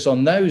focus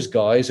on those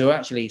guys who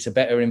actually it's a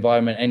better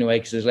environment anyway,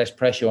 because there's less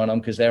pressure on them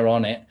because they're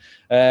on it.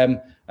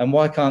 And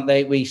why can't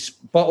we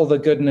bottle the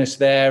goodness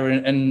there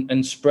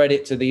and spread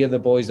it to the other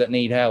boys that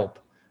need help?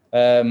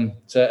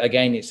 So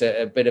again, it's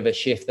a bit of a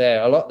shift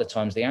there. A lot of the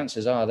times the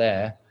answers are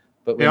there.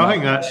 But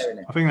I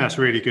think that's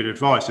really good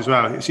advice as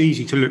well. It's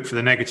easy to look for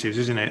the negatives,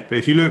 isn't it? But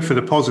if you look for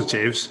the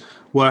positives,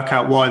 work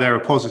out why they're a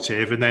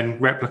positive, and then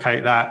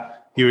replicate that,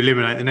 you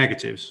eliminate the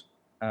negatives.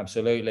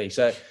 Absolutely.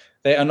 So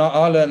I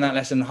learned that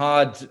lesson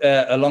hard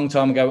a long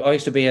time ago. I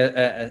used to be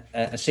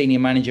a senior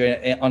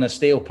manager on a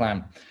steel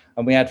plant,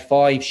 and we had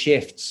 5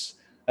 shifts.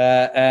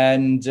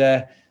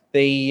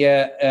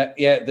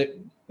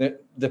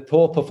 The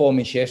poor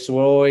performing shifts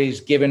were always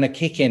given a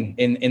kick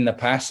in the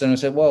past. And I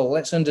said, well,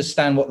 let's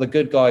understand what the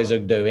good guys are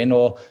doing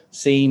or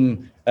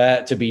seem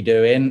to be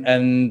doing,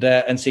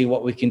 and see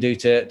what we can do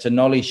to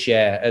knowledge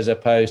share, as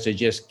opposed to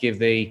just give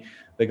the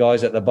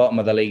guys at the bottom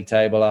of the league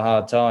table a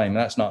hard time.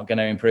 That's not going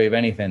to improve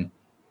anything.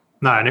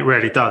 No, and it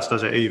rarely does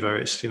it either?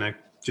 It's,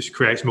 just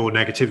creates more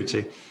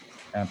negativity.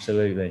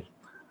 Absolutely.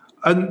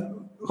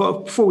 And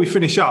before we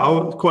finish up,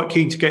 I'm quite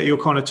keen to get your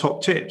kind of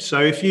top tips. So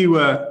if you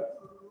were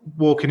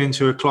walking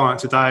into a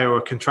client today, or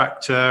a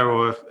contractor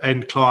or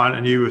end client,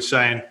 and you were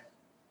saying,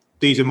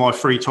 these are my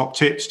 3 top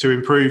tips to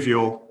improve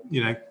your,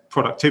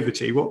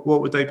 productivity, what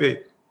would they be?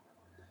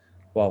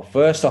 Well,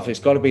 first off, it's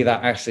got to be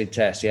that acid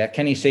test. Yeah.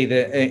 Can you see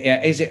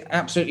is it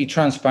absolutely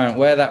transparent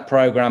where that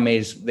program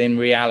is in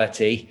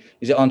reality?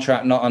 Is it on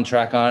track, not on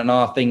track? And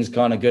are things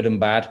kind of good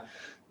and bad?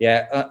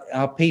 Yeah.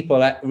 Are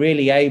people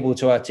really able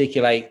to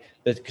articulate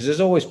that? Because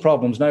there's always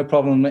problems. No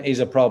problem is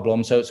a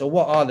problem. So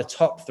what are the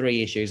top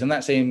 3 issues? And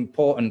that's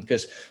important,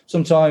 because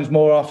sometimes,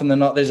 more often than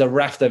not, there's a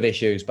raft of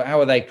issues, but how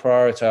are they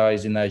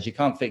prioritizing those? You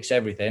can't fix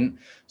everything.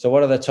 So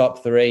what are the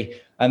top 3?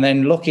 And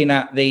then looking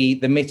at the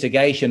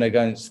mitigation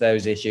against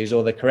those issues,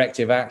 or the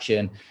corrective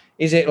action.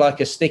 Is it like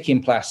a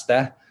sticking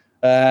plaster,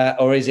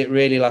 or is it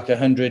really like a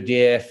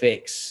 100-year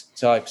fix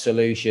type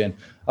solution?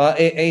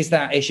 Is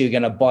that issue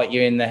going to bite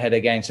you in the head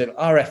again? So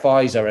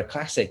RFIs are a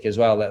classic as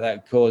well,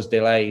 that cause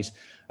delays.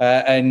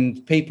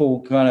 And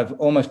people kind of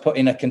almost put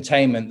in a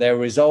containment. They'll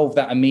resolve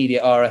that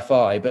immediate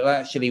RFI, but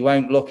actually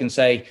won't look and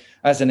say,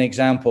 as an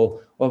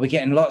example, well, we're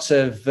getting lots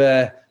of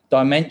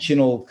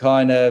dimensional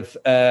kind of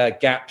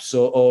gaps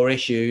or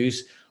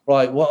issues,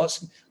 right?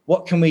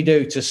 What can we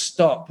do to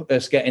stop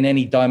us getting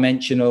any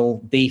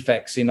dimensional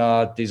defects in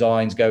our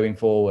designs going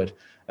forward?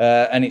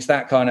 And it's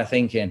that kind of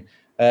thinking.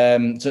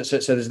 So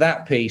there's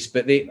that piece,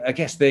 but I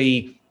guess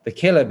the the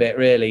killer bit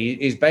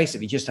really is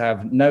basically just to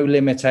have no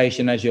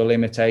limitation as your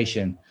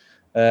limitation,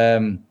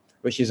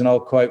 which is an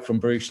old quote from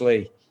Bruce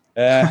Lee.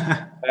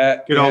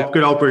 Good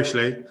old Bruce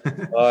Lee.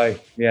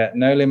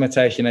 No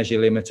limitation as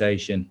your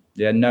limitation.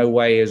 No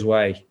way as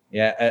way.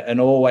 And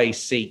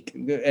always seek.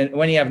 And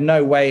when you have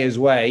no way as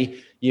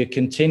way, you're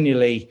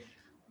continually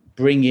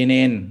bringing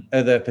in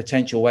other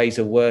potential ways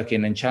of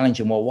working and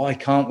challenging. Well, why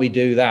can't we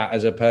do that,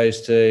 as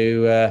opposed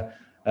to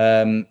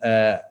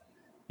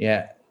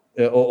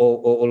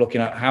or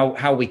looking at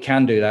how we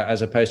can do that,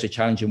 as opposed to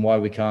challenging why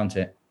we can't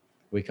it.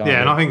 We can't.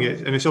 Yeah, and I think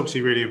it's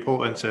obviously really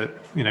important to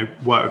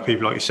work with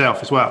people like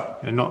yourself as well,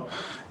 and not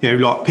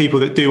like people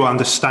that do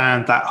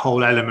understand that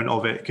whole element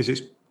of it, because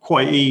it's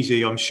quite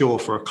easy, I'm sure,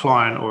 for a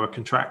client or a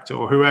contractor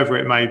or whoever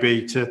it may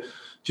be to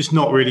just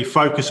not really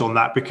focus on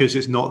that because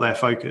it's not their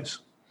focus.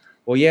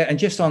 Well, yeah, and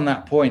just on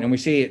that point, and we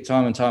see it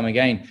time and time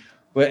again,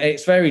 but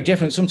it's very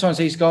different. Sometimes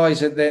these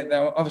guys,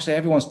 they're obviously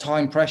everyone's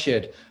time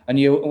pressured, and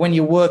when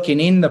you're working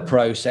in the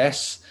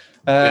process,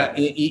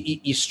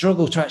 you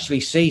struggle to actually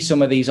see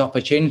some of these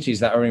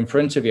opportunities that are in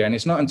front of you. And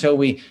it's not until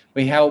we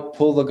help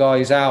pull the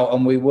guys out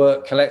and we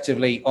work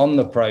collectively on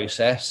the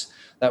process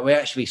that we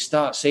actually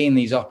start seeing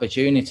these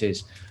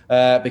opportunities.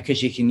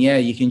 Because you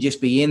can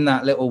just be in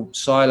that little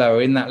silo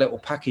or in that little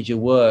package of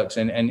works,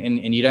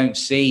 and you don't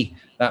see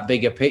that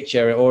bigger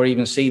picture or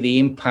even see the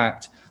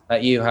impact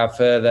that you have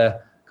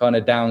further kind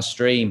of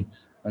downstream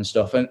and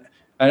stuff. And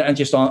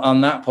just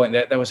on that point,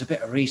 there was a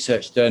bit of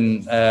research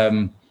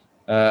done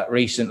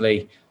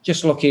recently,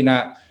 just looking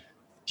at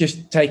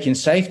just taking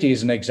safety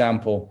as an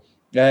example.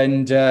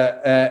 And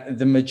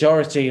the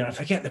majority, and I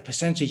forget the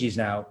percentages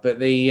now, but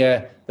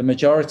the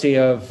majority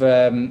of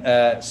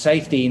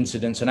safety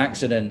incidents and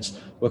accidents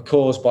were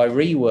caused by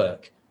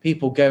rework,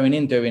 people going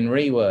in doing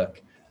rework,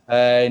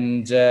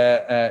 and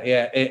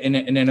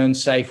in an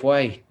unsafe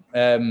way.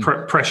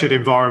 Pressured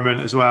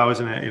environment as well,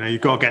 isn't it?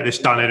 You've got to get this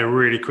done in a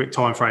really quick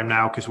time frame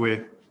now because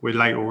we're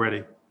late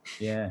already.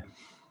 Yeah.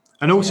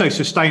 And also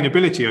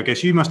sustainability, I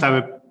guess you must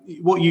have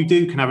what you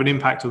do can have an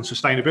impact on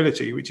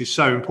sustainability, which is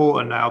so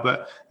important now.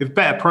 But if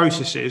better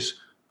processes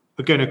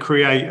are going to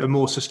create a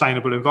more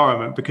sustainable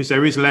environment, because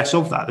there is less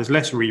of that, there's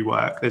less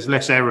rework, there's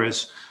less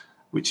errors,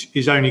 which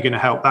is only going to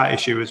help that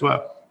issue as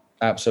well.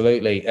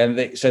 Absolutely.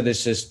 And so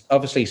this is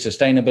obviously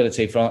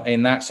sustainability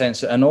in that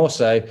sense, and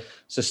also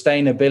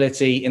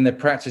sustainability in the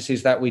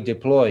practices that we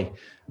deploy.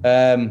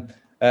 A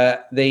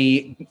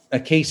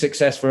key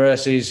success for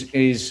us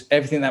is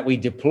everything that we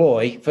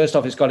deploy. First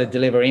off, it's got to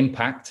deliver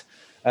impact,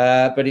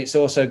 but it's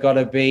also got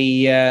to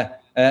be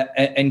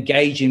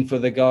engaging for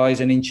the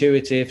guys and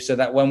intuitive, so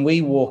that when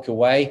we walk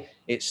away,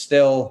 it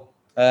still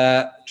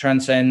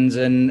transcends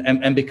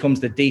and becomes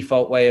the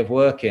default way of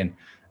working.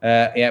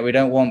 We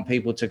don't want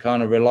people to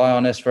kind of rely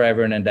on us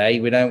forever and a day.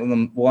 We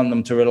don't want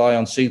them to rely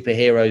on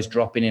superheroes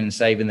dropping in and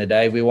saving the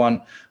day. We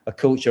want a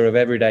culture of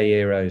everyday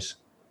heroes.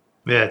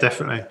 Yeah,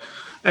 definitely.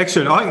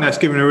 Excellent. I think that's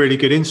given a really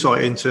good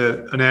insight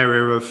into an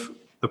area of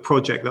the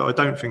project that I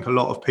don't think a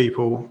lot of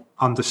people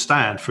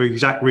understand, for the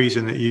exact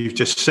reason that you've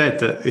just said,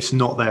 that it's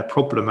not their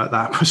problem at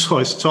that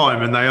precise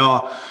time and they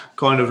are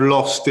kind of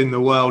lost in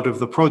the world of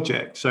the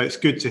project. So it's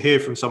good to hear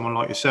from someone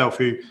like yourself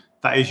who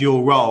that is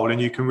your role and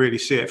you can really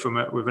see it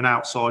with an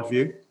outside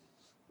view.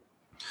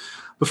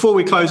 Before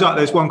we close up,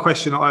 there's one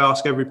question that I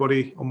ask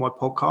everybody on my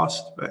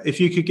podcast. If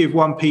you could give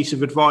one piece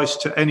of advice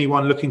to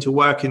anyone looking to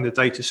work in the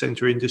data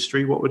center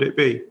industry, what would it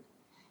be?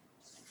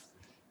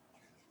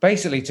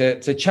 Basically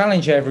to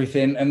challenge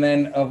everything. And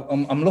then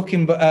I'm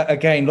looking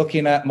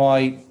at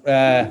my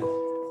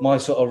my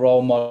sort of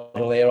role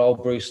model here,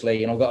 old Bruce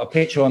Lee, and I've got a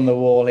picture on the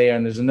wall here,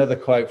 and there's another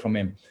quote from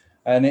him.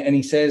 And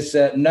he says,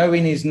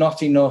 knowing is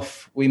not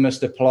enough, we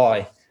must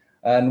apply.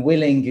 And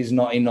willing is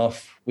not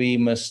enough, we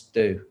must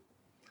do.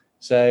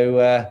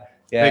 So,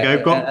 there you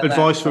go. Got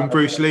advice from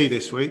Bruce Lee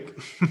this week.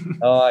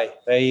 All right,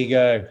 there you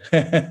go.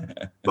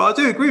 But I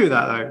do agree with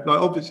that, though.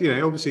 Like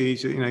obviously,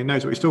 he's, he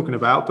knows what he's talking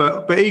about.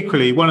 But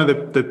equally, one of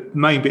the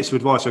main bits of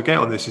advice I get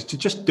on this is to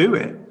just do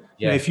it.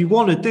 Yeah. If you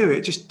want to do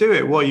it, just do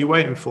it. What are you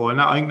waiting for? And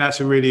I think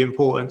that's a really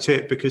important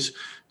tip, because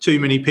too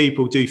many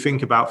people do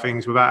think about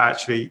things without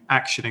actually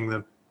actioning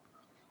them.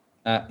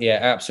 Yeah,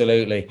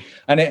 absolutely.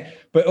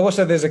 But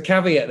also there's a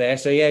caveat there.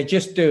 So yeah,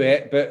 just do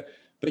it, but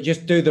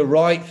just do the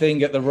right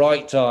thing at the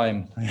right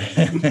time.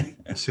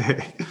 That's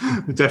it.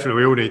 Definitely,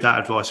 we all need that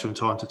advice from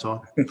time to time.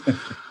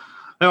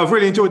 Now, I've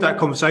really enjoyed that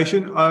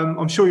conversation.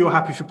 I'm sure you're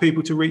happy for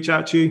people to reach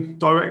out to you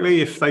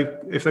directly if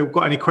they've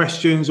got any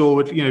questions or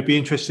would be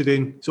interested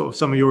in sort of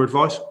some of your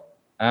advice.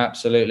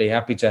 Absolutely,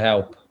 happy to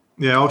help.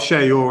 Yeah, I'll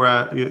share your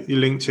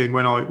LinkedIn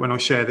when I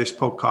share this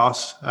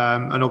podcast.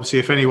 And obviously,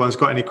 if anyone's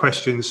got any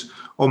questions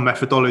on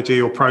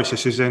methodology or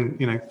processes,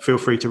 then feel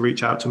free to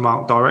reach out to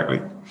Mark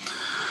directly.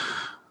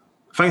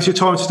 Thanks for your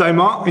time today,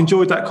 Mark.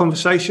 Enjoyed that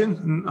conversation,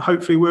 and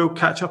hopefully we'll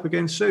catch up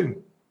again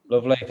soon.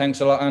 Lovely.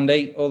 Thanks a lot,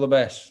 Andy. All the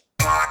best.